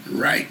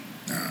write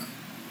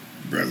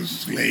Brother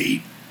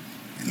Slade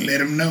and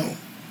let him know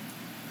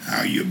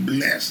how you're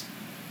blessed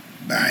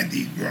by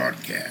these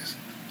broadcasts.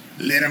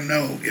 Let him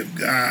know if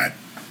God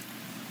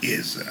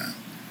is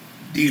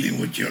dealing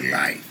with your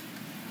life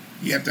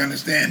You have to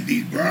understand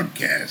these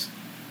broadcasts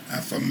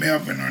for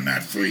Melvin are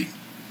not free.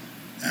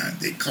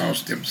 They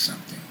cost him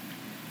something.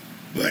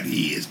 But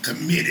he is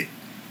committed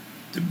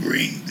to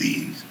bring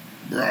these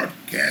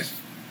broadcasts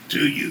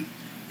to you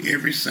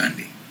every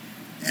Sunday.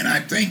 And I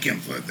thank him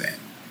for that.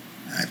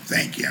 I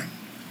thank him.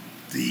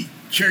 The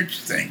church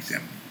thanks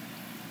him.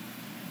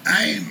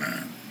 I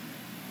am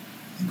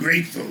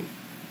grateful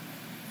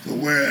for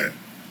where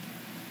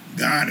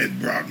God has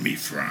brought me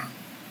from.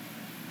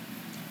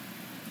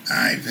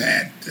 I've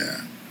had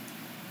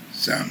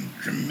some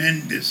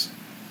tremendous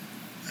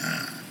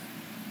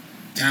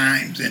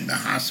times in the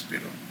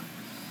hospital.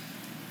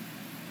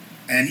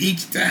 And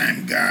each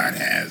time God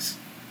has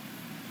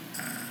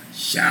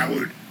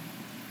showered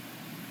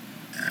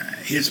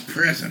his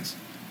presence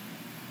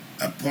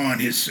upon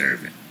his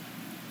servant.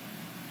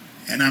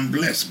 And I'm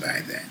blessed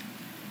by that.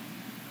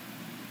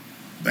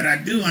 But I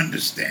do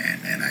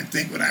understand, and I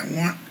think what I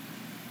want,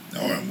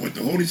 or what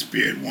the Holy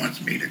Spirit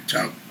wants me to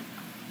talk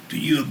to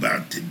you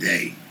about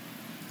today,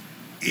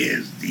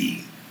 is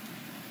the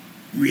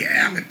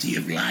reality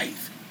of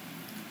life.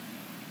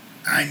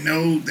 I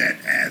know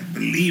that as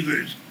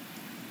believers,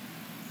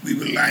 we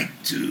would like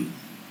to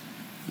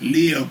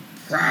live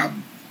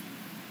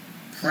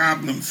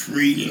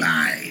problem-free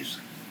lives.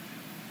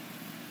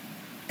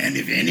 And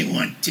if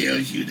anyone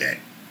tells you that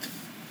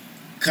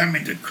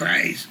coming to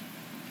Christ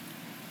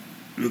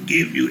will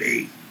give you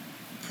a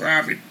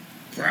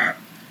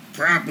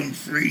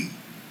problem-free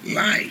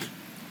life,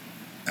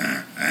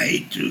 I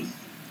hate to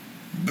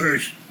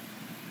burst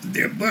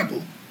their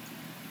bubble,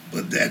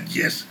 but that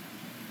just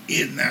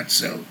is not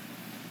so.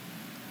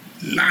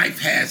 Life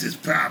has its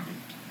problems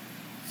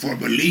for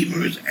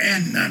believers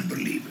and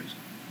non-believers.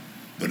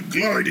 But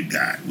glory to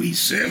God, we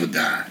serve a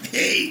God,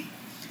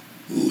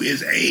 who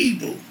is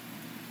able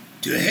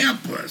to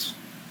help us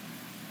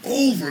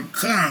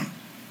overcome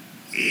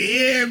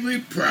every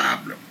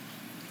problem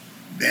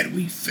that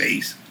we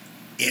face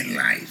in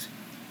life.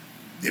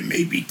 There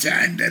may be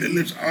times that it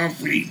looks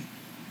awfully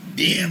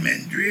dim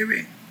and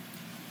dreary,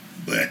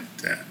 but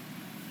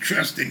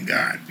trust in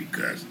God,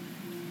 because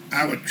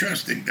our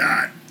trust in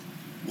God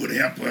would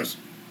help us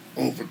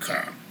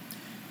overcome.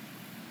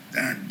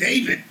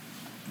 David,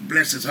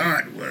 bless his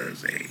heart,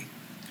 was a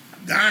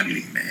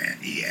godly man.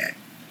 He had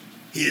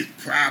his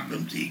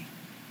problems. He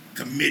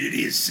committed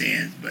his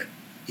sins, but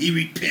he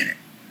repented.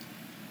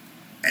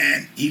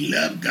 And he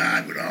loved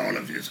God with all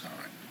of his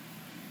heart.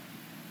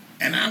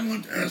 And I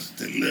want us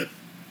to look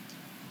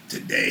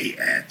today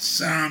at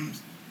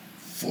Psalms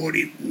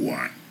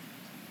 41.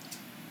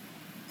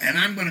 And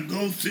I'm going to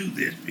go through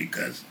this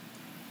because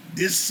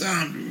this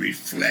psalm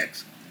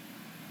reflects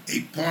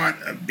a part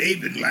of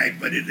David's life,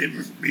 but it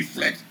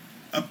reflects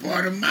a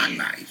part of my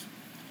life.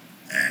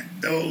 And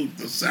though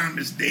the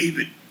psalmist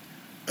David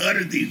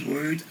uttered these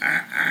words,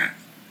 I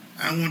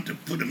want to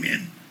put them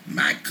in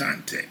my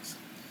context,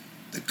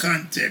 the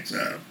context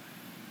of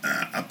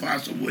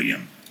Apostle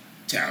William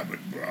Talbot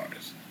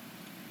Broadous.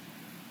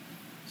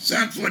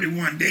 Psalm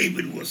 41,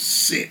 David was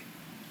sick,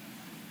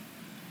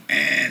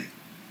 and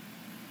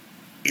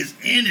his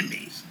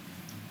enemies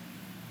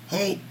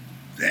hoped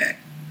that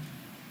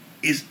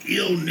his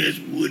illness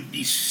would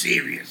be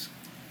serious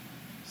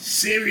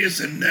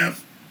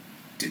enough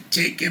to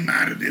take him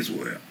out of this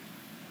world.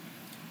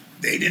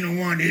 They didn't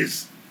want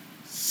his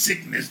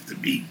sickness to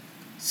be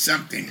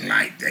something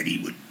light that he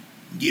would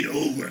get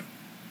over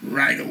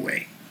right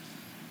away.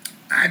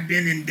 I've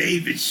been in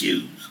David's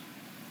shoes.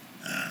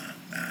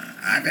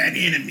 I've had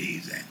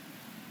enemies, and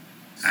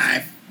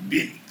I've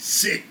been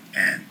sick,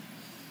 and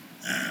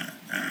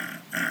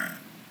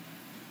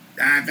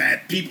I've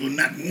had people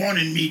not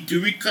wanting me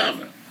to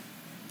recover.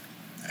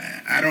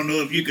 I don't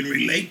know if you can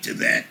relate to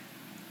that,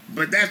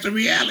 but that's a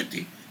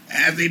reality.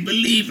 As a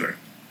believer,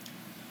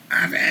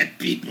 I've had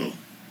people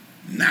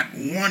not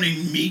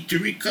wanting me to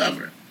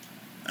recover.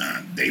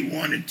 They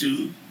wanted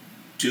to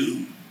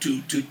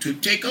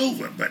take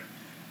over, but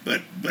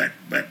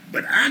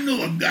I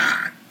know a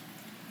God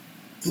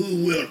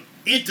who will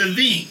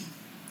intervene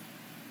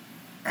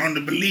on the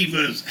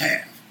believer's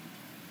behalf,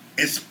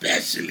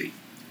 especially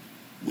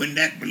when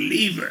that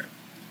believer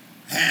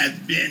has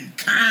been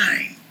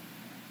kind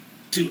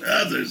to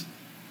others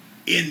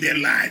in their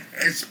life,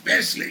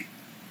 especially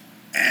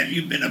as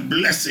you've been a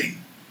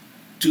blessing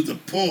to the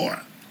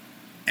poor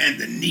and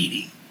the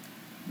needy.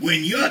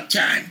 When your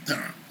time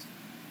comes,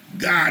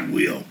 God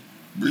will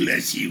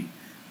bless you.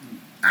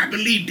 I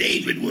believe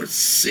David was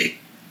sick,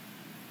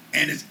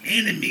 and his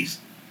enemies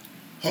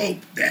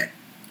hoped that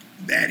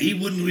he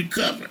wouldn't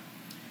recover.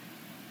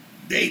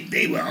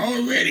 They were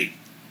already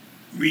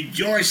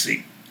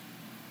rejoicing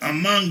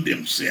among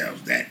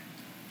themselves that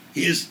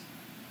his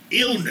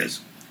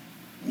illness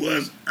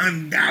was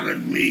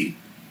undoubtedly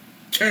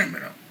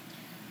terminal.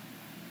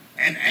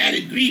 And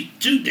added grief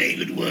to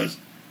David was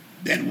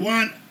that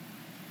one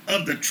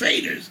of the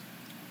traitors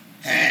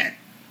had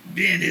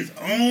been his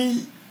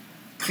own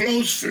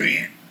close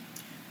friend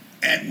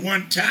at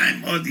one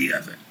time or the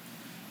other.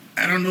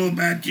 I don't know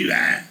about you,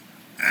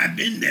 I've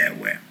been there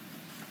where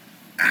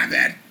I've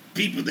had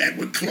people that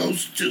were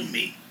close to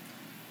me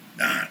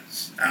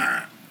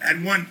at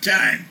one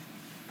time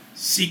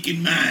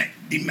seeking my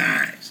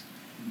demise.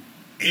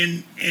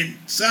 In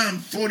Psalm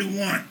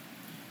 41,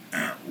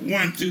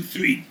 1 through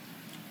 3,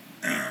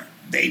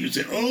 David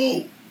said,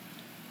 "Oh,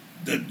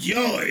 the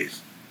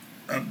joys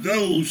of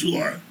those who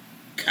are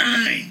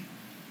kind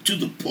to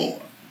the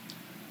poor.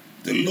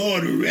 The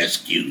Lord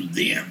rescues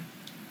them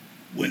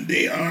when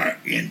they are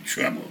in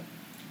trouble.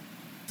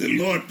 The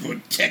Lord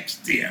protects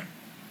them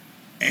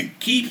and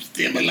keeps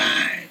them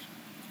alive.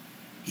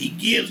 He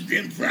gives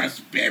them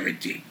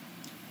prosperity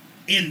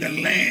in the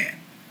land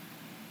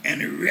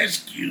and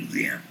rescues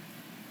them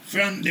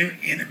from their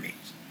enemies.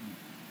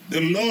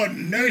 The Lord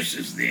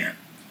nurses them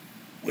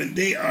when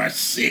they are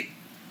sick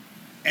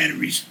and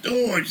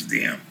restores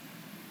them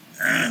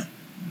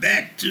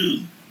back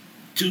to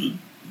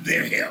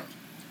their health."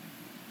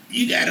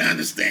 You got to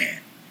understand,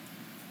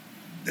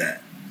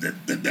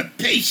 the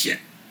patient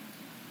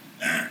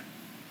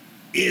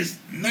is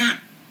not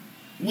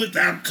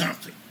without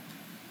comfort.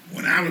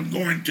 When I was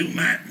going through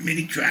my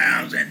many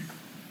trials and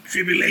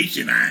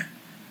tribulation, I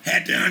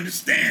had to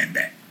understand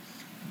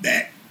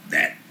that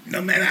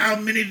no matter how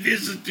many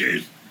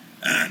visitors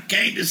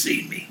came to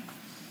see me,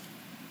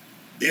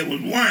 there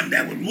was one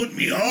that was with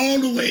me all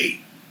the way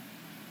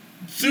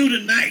through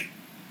the night,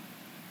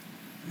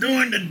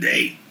 during the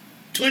day,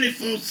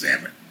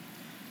 24/7.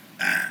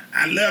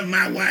 I love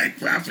my wife,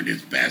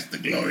 Prophetess Pastor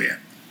Gloria,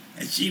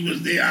 and she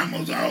was there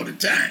almost all the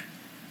time.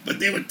 But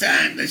there were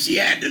times that she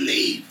had to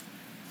leave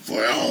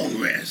for her own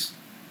rest,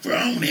 for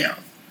her own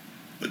health.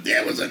 But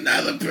there was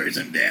another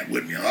person there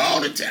with me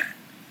all the time.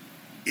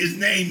 His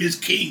name is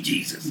King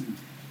Jesus.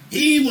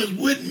 He was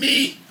with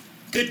me,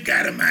 good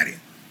God Almighty,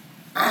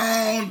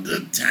 all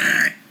the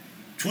time,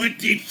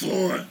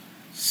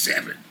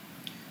 24/7.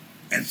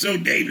 And so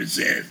David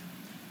says,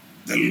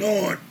 the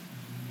Lord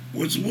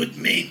was with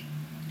me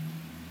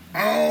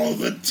all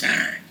the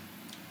time.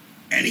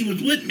 And he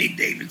was with me,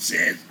 David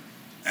says,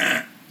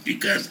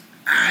 because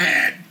I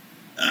had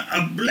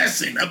a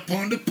blessing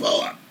upon the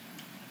poor.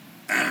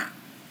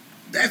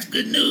 That's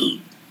good news.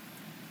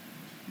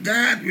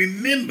 God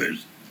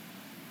remembers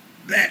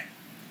that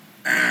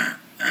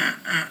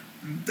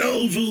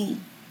those who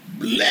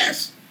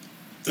bless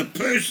the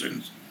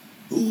persons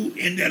who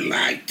in their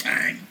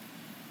lifetime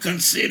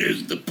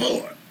considers the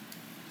poor.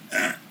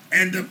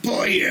 And the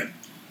poor here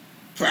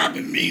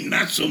probably mean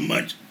not so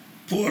much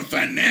poor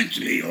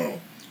financially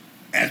or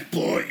as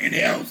poor in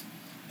health,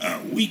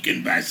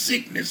 weakened by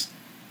sickness.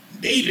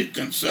 David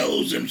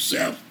consoles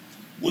himself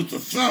with the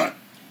thought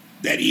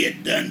that he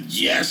had done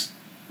just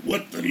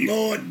what the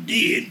Lord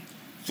did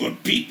for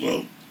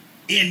people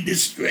in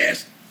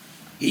distress.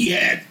 He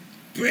had,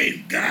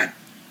 praise God,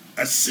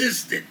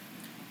 assisted,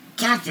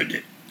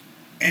 comforted,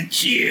 and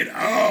cheered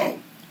all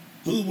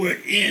who were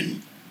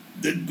in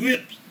the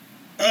grips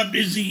of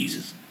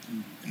diseases.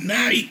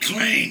 Now he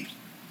claims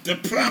the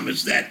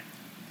promise that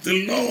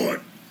the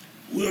Lord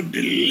will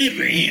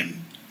deliver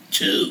him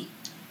too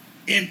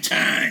in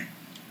time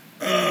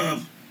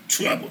of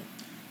trouble.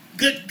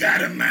 Good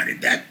God Almighty,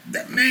 that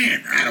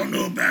man, I don't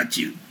know about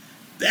you,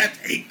 that's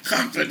a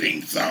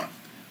comforting thought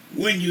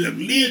when you have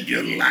lived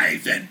your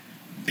life and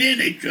been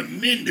a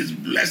tremendous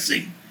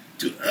blessing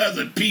to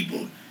other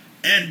people,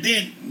 and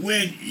then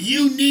when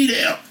you need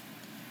help,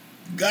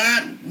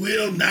 God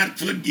will not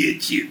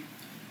forget you.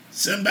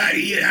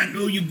 Somebody here, I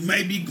know you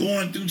may be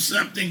going through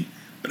something,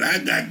 but I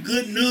got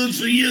good news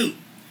for you.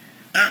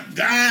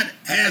 God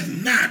has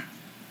not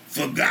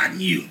forgotten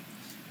you.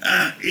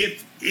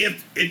 If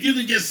you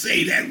could just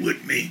say that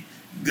with me,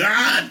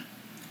 God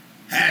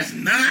has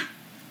not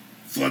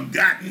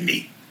forgotten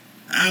me.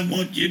 I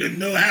want you to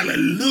know,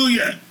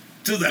 hallelujah,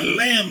 to the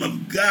Lamb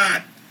of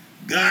God.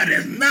 God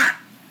has not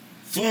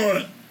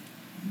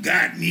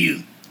forgotten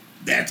you.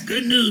 That's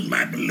good news,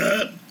 my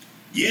beloved.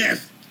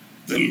 Yes,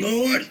 the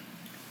Lord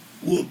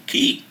will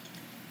keep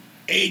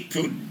a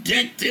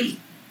protective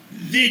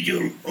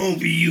vigil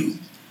over you,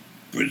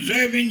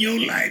 preserving your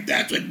life.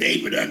 That's what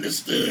David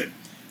understood,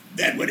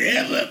 that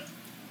whatever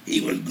he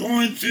was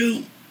going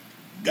through,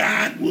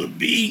 God would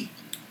be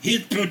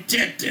his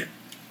protector.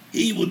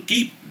 He would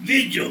keep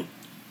vigil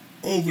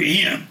over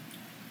him.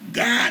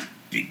 God,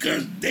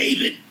 because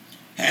David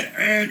had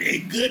earned a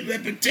good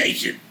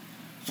reputation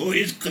for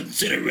his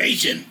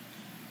consideration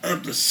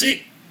of the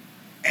sick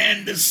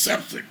and the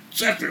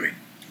suffering.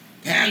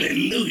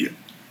 Hallelujah.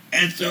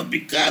 And so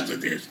because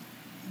of this,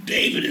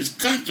 David is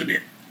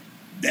confident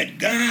that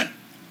God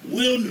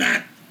will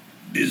not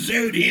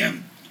desert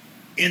him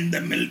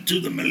to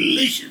the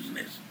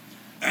maliciousness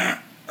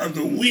of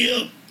the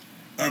will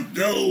of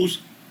those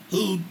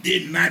who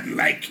did not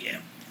like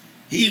him.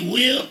 He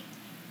will,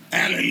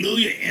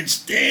 hallelujah,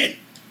 instead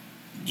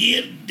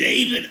give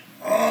David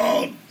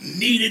all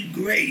needed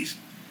grace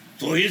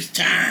for his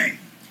time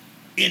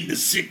in the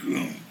sick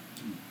room.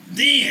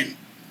 Then,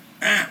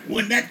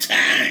 when that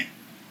time,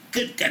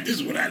 good God, this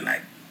is what I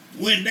like.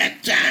 When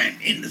that time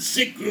in the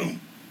sick room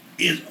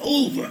is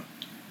over,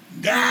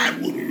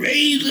 God will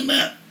raise him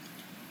up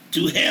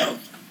to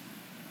health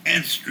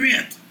and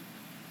strength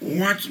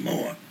once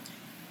more.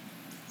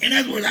 In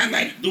other words, I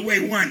like the way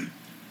one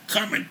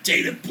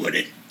commentator put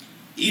it.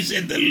 He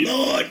said the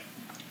Lord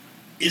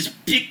is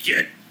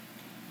pictured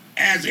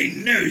as a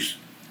nurse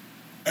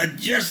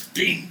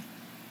adjusting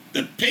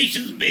the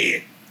patient's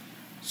bed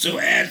so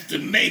as to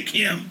make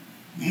him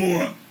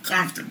more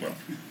comfortable.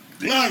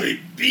 Glory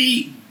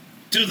be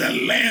to the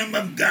Lamb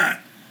of God.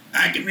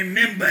 I can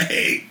remember,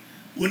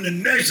 when the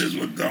nurses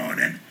were gone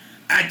and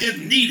I just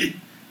needed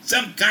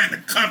some kind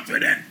of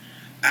comfort and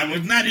I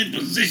was not in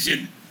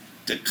position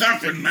to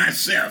comfort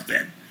myself,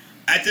 and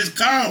I just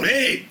called,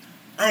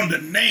 on the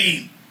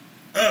name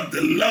of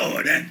the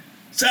Lord, and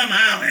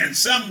somehow, in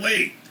some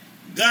way,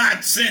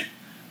 God sent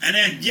an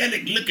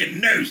angelic-looking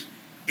nurse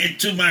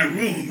into my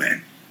room,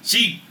 and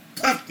she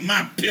puffed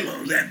my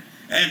pillows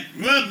and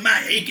rubbed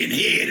my aching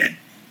head and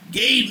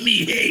gave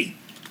me,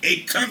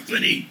 a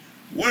comforting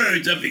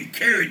words of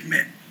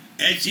encouragement,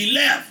 and she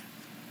left,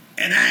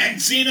 and I hadn't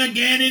seen her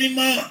again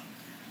anymore.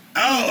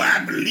 Oh,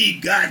 I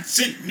believe God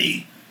sent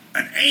me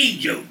an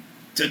angel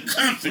to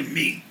comfort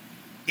me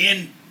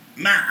in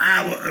my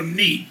hour of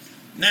need.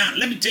 Now,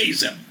 let me tell you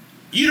something.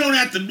 You don't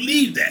have to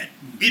believe that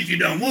if you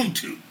don't want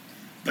to.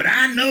 But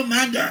I know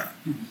my God.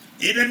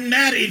 It doesn't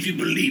matter if you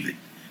believe it,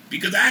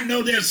 because I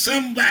know there's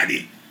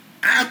somebody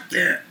out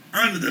there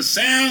under the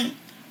sound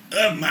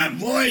of my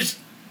voice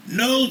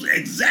knows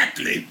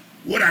exactly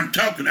what I'm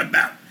talking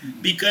about.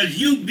 Because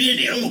you've been,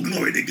 oh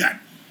glory to God,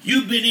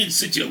 you've been in a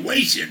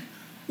situation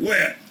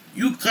where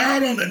you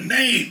called on the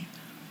name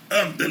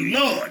of the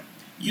Lord.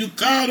 You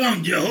called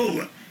on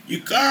Jehovah.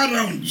 You called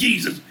on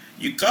Jesus.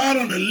 You called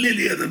on the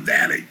lily of the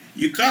valley.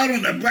 You called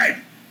on the bright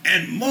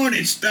and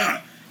morning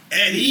star.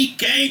 And he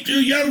came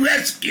to your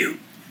rescue.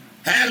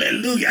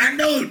 Hallelujah. I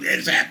know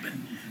it's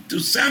happened to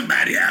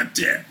somebody out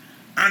there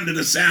under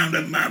the sound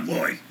of my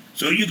voice.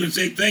 So you can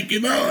say, thank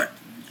you, Lord.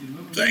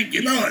 Thank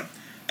you, Lord.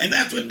 And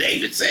that's what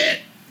David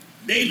said.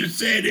 David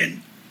said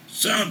in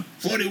Psalm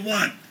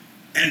 41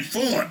 and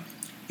 4,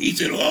 he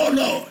said, oh,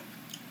 Lord,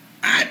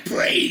 I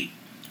pray,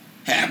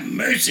 have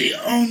mercy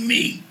on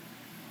me.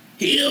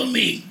 Heal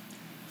me,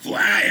 for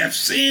I have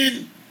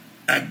sinned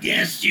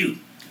against you.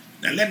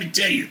 Now let me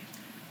tell you,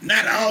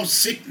 not all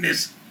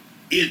sickness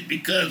is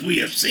because we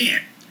have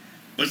sinned,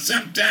 but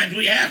sometimes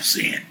we have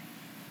sinned,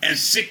 and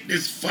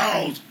sickness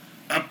falls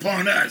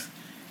upon us.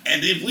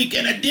 And if we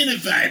can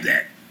identify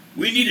that,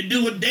 we need to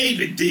do what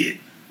David did.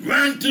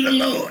 Run to the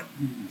Lord,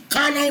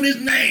 call on his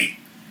name,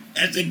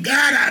 and say,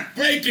 God, I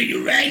pray to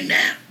you right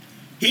now.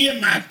 Hear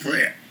my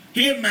prayer,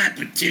 hear my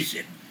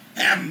petition.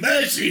 Have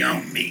mercy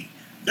on me.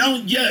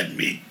 Don't judge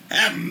me.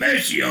 Have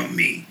mercy on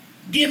me.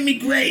 Give me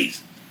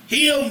grace.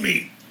 Heal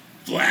me,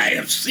 for I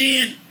have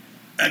sinned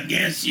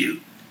against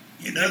you.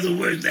 In other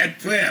words, that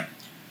prayer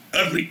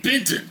of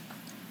repentance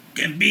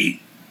can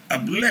be a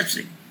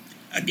blessing.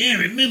 Again,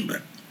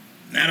 remember,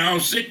 not all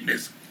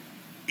sickness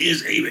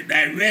is a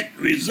direct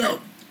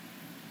result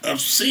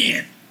of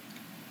sin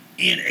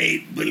in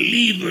a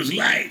believer's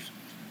life.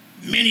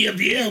 Many of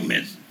the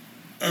ailments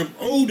of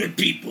older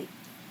people,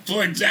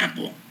 for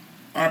example,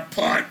 are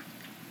part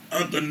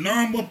of the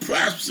normal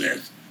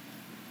process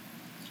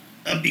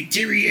of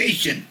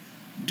deterioration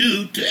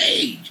due to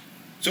age.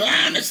 So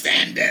I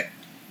understand that.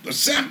 But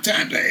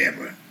sometimes,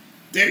 however,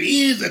 there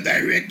is a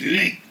direct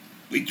link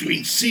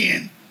between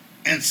sin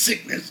and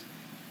sickness,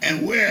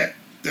 and where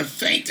the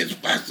faintest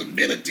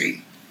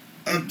possibility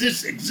of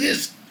this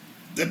exists,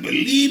 the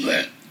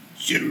believer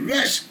should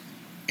rush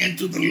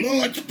into the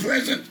Lord's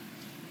presence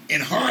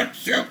in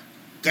heartfelt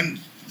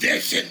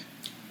confession.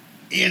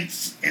 In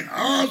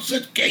all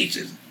such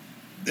cases,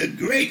 the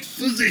great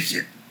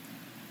physician,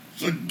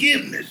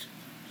 forgiveness,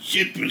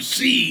 should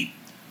precede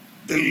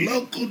the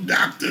local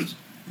doctor's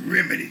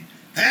remedy.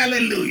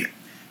 Hallelujah.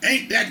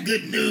 Ain't that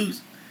good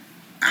news?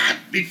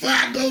 Before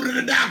I go to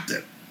the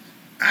doctor,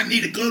 I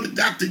need to go to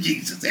Dr.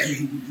 Jesus.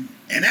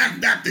 And ask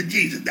Dr.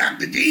 Jesus,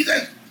 Dr.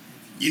 Jesus,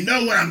 you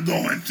know what I'm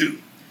going through.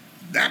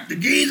 Dr.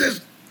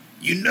 Jesus,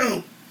 you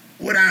know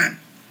what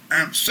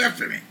I'm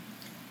suffering.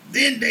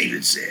 Then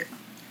David said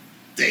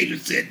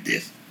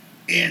this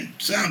in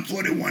Psalm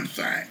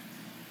 41:5.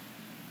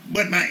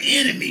 But my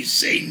enemies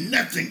say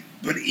nothing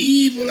but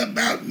evil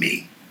about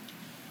me.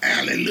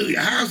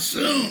 Hallelujah. How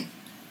soon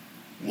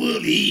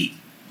will he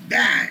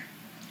die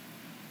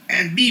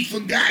and be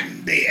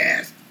forgotten, they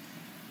ask.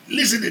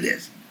 Listen to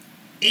this.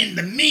 In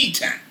the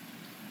meantime,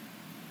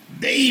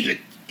 David's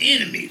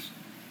enemies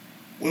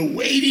were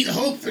waiting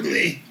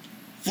hopefully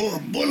for a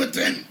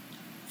bulletin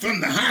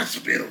from the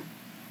hospital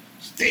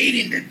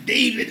stating that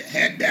David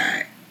had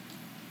died.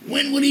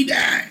 When will he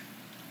die?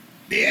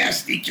 They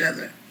asked each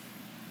other.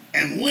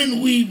 And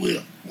when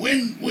will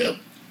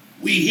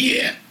we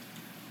hear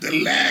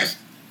the last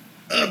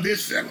of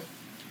this fellow?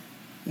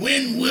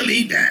 When will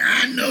he die?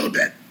 I know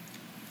that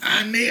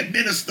I may have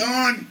been a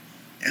thorn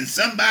in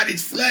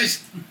somebody's flesh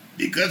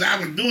because I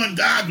was doing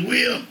God's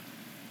will.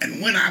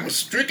 And when I was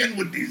stricken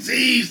with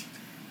disease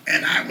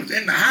and I was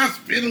in the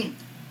hospital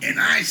in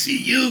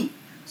ICU,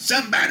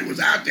 somebody was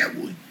out there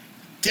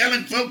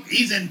telling folk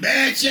he's in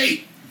bad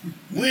shape.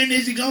 When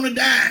is he going to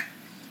die?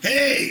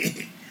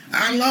 Hey,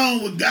 how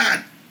long will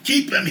God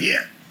keep them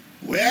here.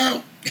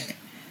 Well,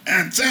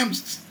 and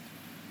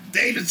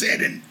David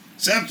said in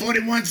Psalm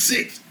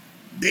 41:6,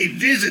 they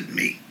visit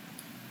me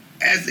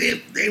as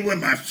if they were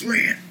my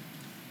friend.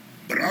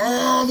 But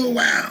all the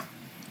while,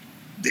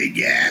 they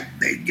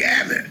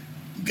gather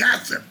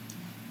gossip,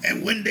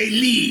 and when they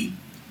leave,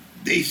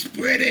 they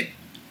spread it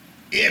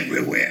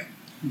everywhere.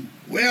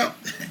 Well,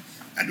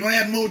 I don't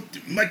have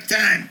much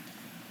time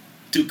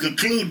to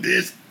conclude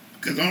this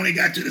because I only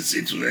got to the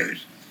 6th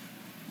verse.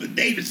 But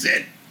David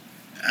said,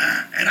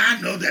 and I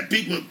know that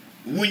people,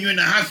 when you're in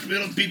the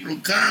hospital, people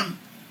will come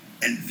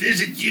and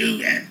visit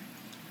you and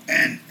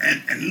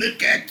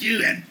look at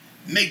you and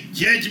make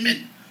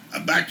judgment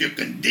about your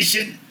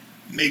condition,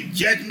 make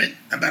judgment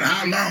about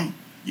how long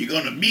you're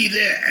going to be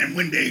there, and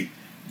when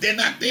they're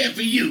not there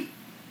for you.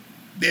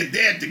 They're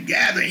there to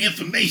gather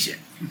information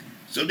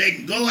so they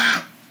can go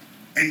out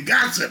and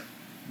gossip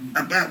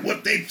about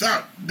what they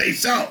thought they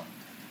saw.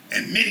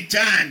 And many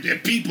times there are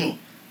people,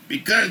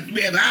 because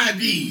we have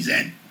IVs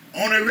and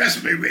on a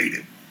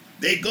respirator,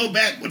 they go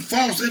back with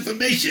false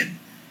information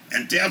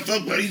and tell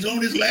folks, well, he's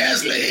on his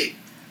last leg.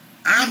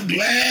 I'm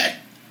glad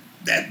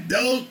that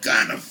those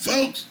kind of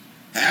folks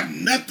have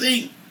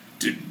nothing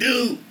to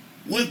do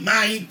with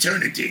my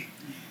eternity.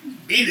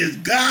 It is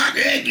God,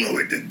 and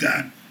glory to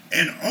God,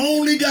 and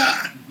only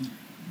God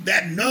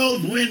that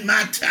knows when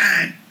my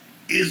time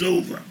is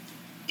over.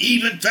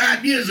 Even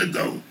 5 years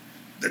ago,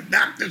 the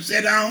doctor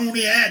said I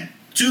only had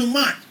 2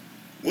 months.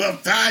 Well,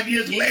 5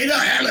 years later,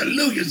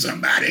 hallelujah,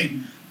 somebody,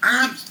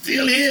 I'm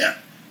still here.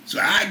 So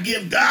I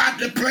give God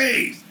the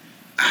praise.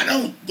 I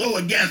don't go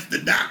against the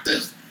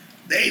doctors.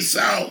 They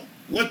saw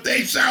what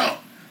they saw.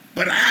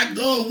 But I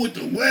go with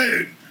the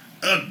word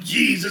of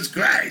Jesus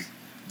Christ,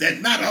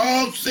 that not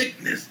all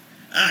sickness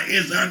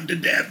is unto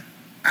death.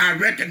 I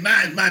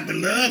recognize, my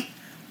beloved,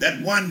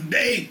 that one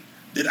day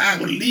that I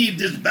will leave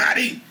this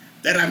body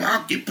that I've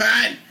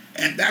occupied,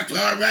 and that's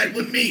all right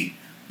with me.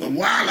 But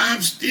while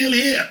I'm still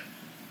here,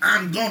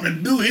 I'm going to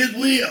do his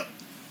will.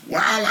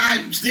 While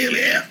I'm still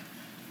here,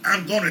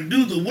 I'm going to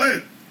do the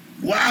work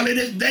while it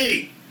is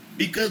day,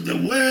 because the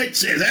word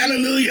says,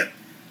 hallelujah,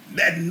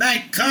 that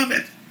night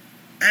cometh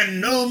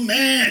and no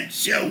man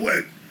shall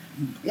work.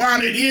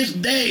 While it is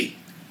day,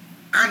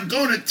 I'm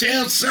going to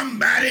tell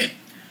somebody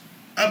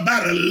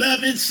about a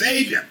loving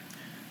Savior.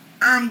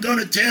 I'm going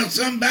to tell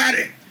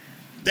somebody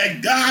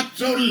that God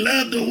so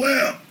loved the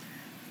world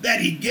that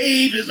he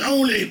gave his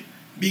only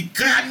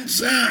begotten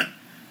Son,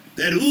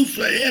 that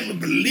whosoever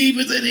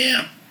believeth in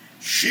him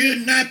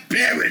should not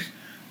perish,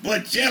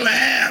 but shall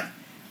have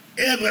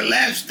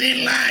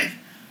everlasting life.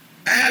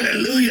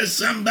 Hallelujah,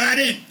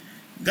 somebody.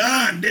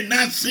 God did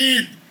not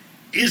send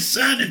his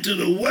Son into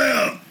the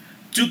world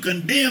to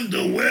condemn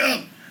the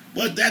world,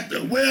 but that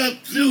the world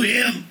through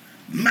him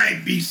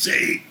might be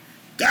saved.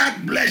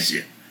 God bless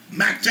you.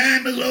 My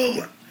time is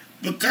over,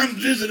 but come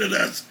visit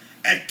us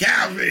at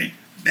Calvary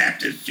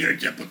Baptist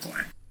Church of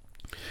Pacoima.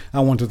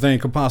 I want to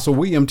thank Apostle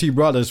William T.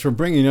 Broadous for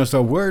bringing us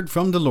a word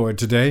from the Lord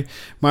today.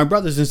 My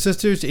brothers and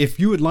sisters, if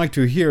you would like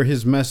to hear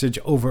his message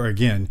over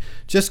again,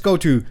 just go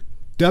to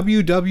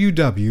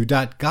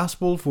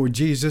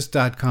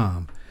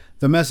www.gospelforjesus.com.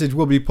 The message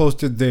will be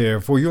posted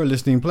there for your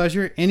listening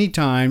pleasure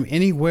anytime,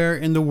 anywhere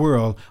in the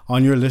world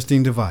on your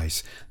listening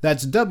device.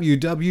 That's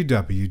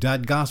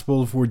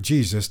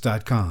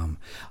www.gospelforjesus.com.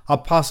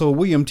 Apostle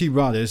William T.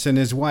 Broadous and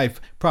his wife,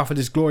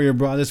 Prophetess Gloria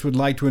Broadous, would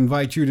like to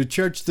invite you to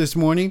church this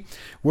morning.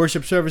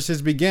 Worship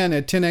services begin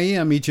at 10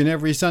 a.m. each and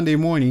every Sunday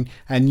morning,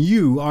 and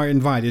you are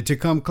invited to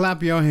come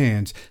clap your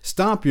hands,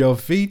 stomp your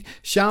feet,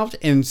 shout,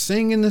 and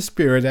sing in the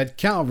Spirit at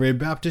Calvary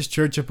Baptist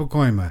Church of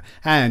Pacoima.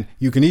 And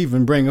you can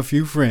even bring a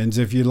few friends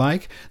if you like.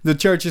 The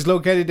church is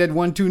located at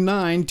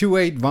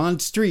 12928 Vaughn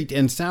Street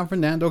in San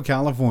Fernando,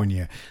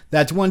 California.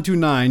 That's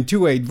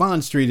 12928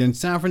 Vaughn Street in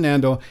San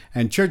Fernando,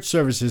 and church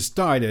services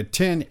start at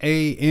 10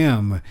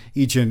 a.m.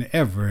 each and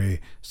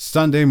every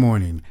Sunday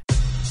morning.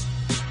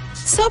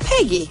 So,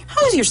 Peggy,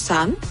 how's your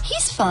son?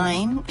 He's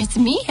fine. It's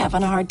me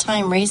having a hard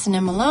time raising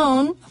him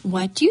alone.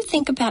 What do you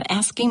think about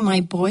asking my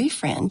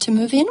boyfriend to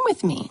move in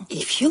with me?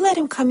 If you let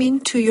him come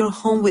into your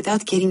home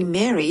without getting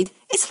married,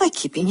 it's like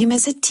keeping him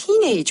as a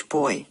teenage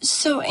boy.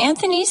 So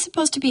Anthony's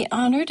supposed to be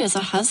honored as a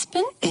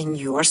husband? And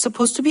you are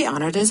supposed to be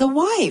honored as a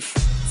wife.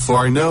 For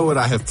I know what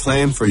I have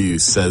planned for you,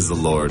 says the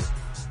Lord.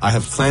 I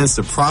have plans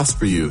to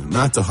prosper you,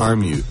 not to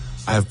harm you.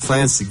 I have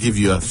plans to give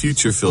you a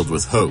future filled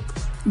with hope.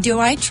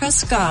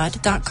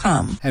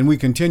 DoITrustGod.com. And we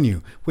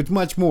continue with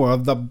much more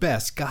of the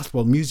best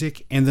gospel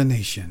music in the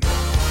nation.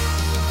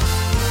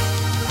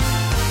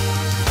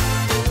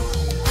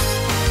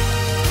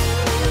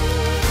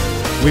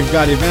 We've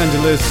got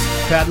evangelist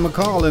Pat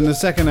McCall in the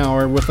second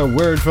hour with a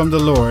word from the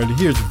Lord.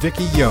 Here's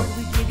Vicki,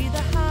 Yohe.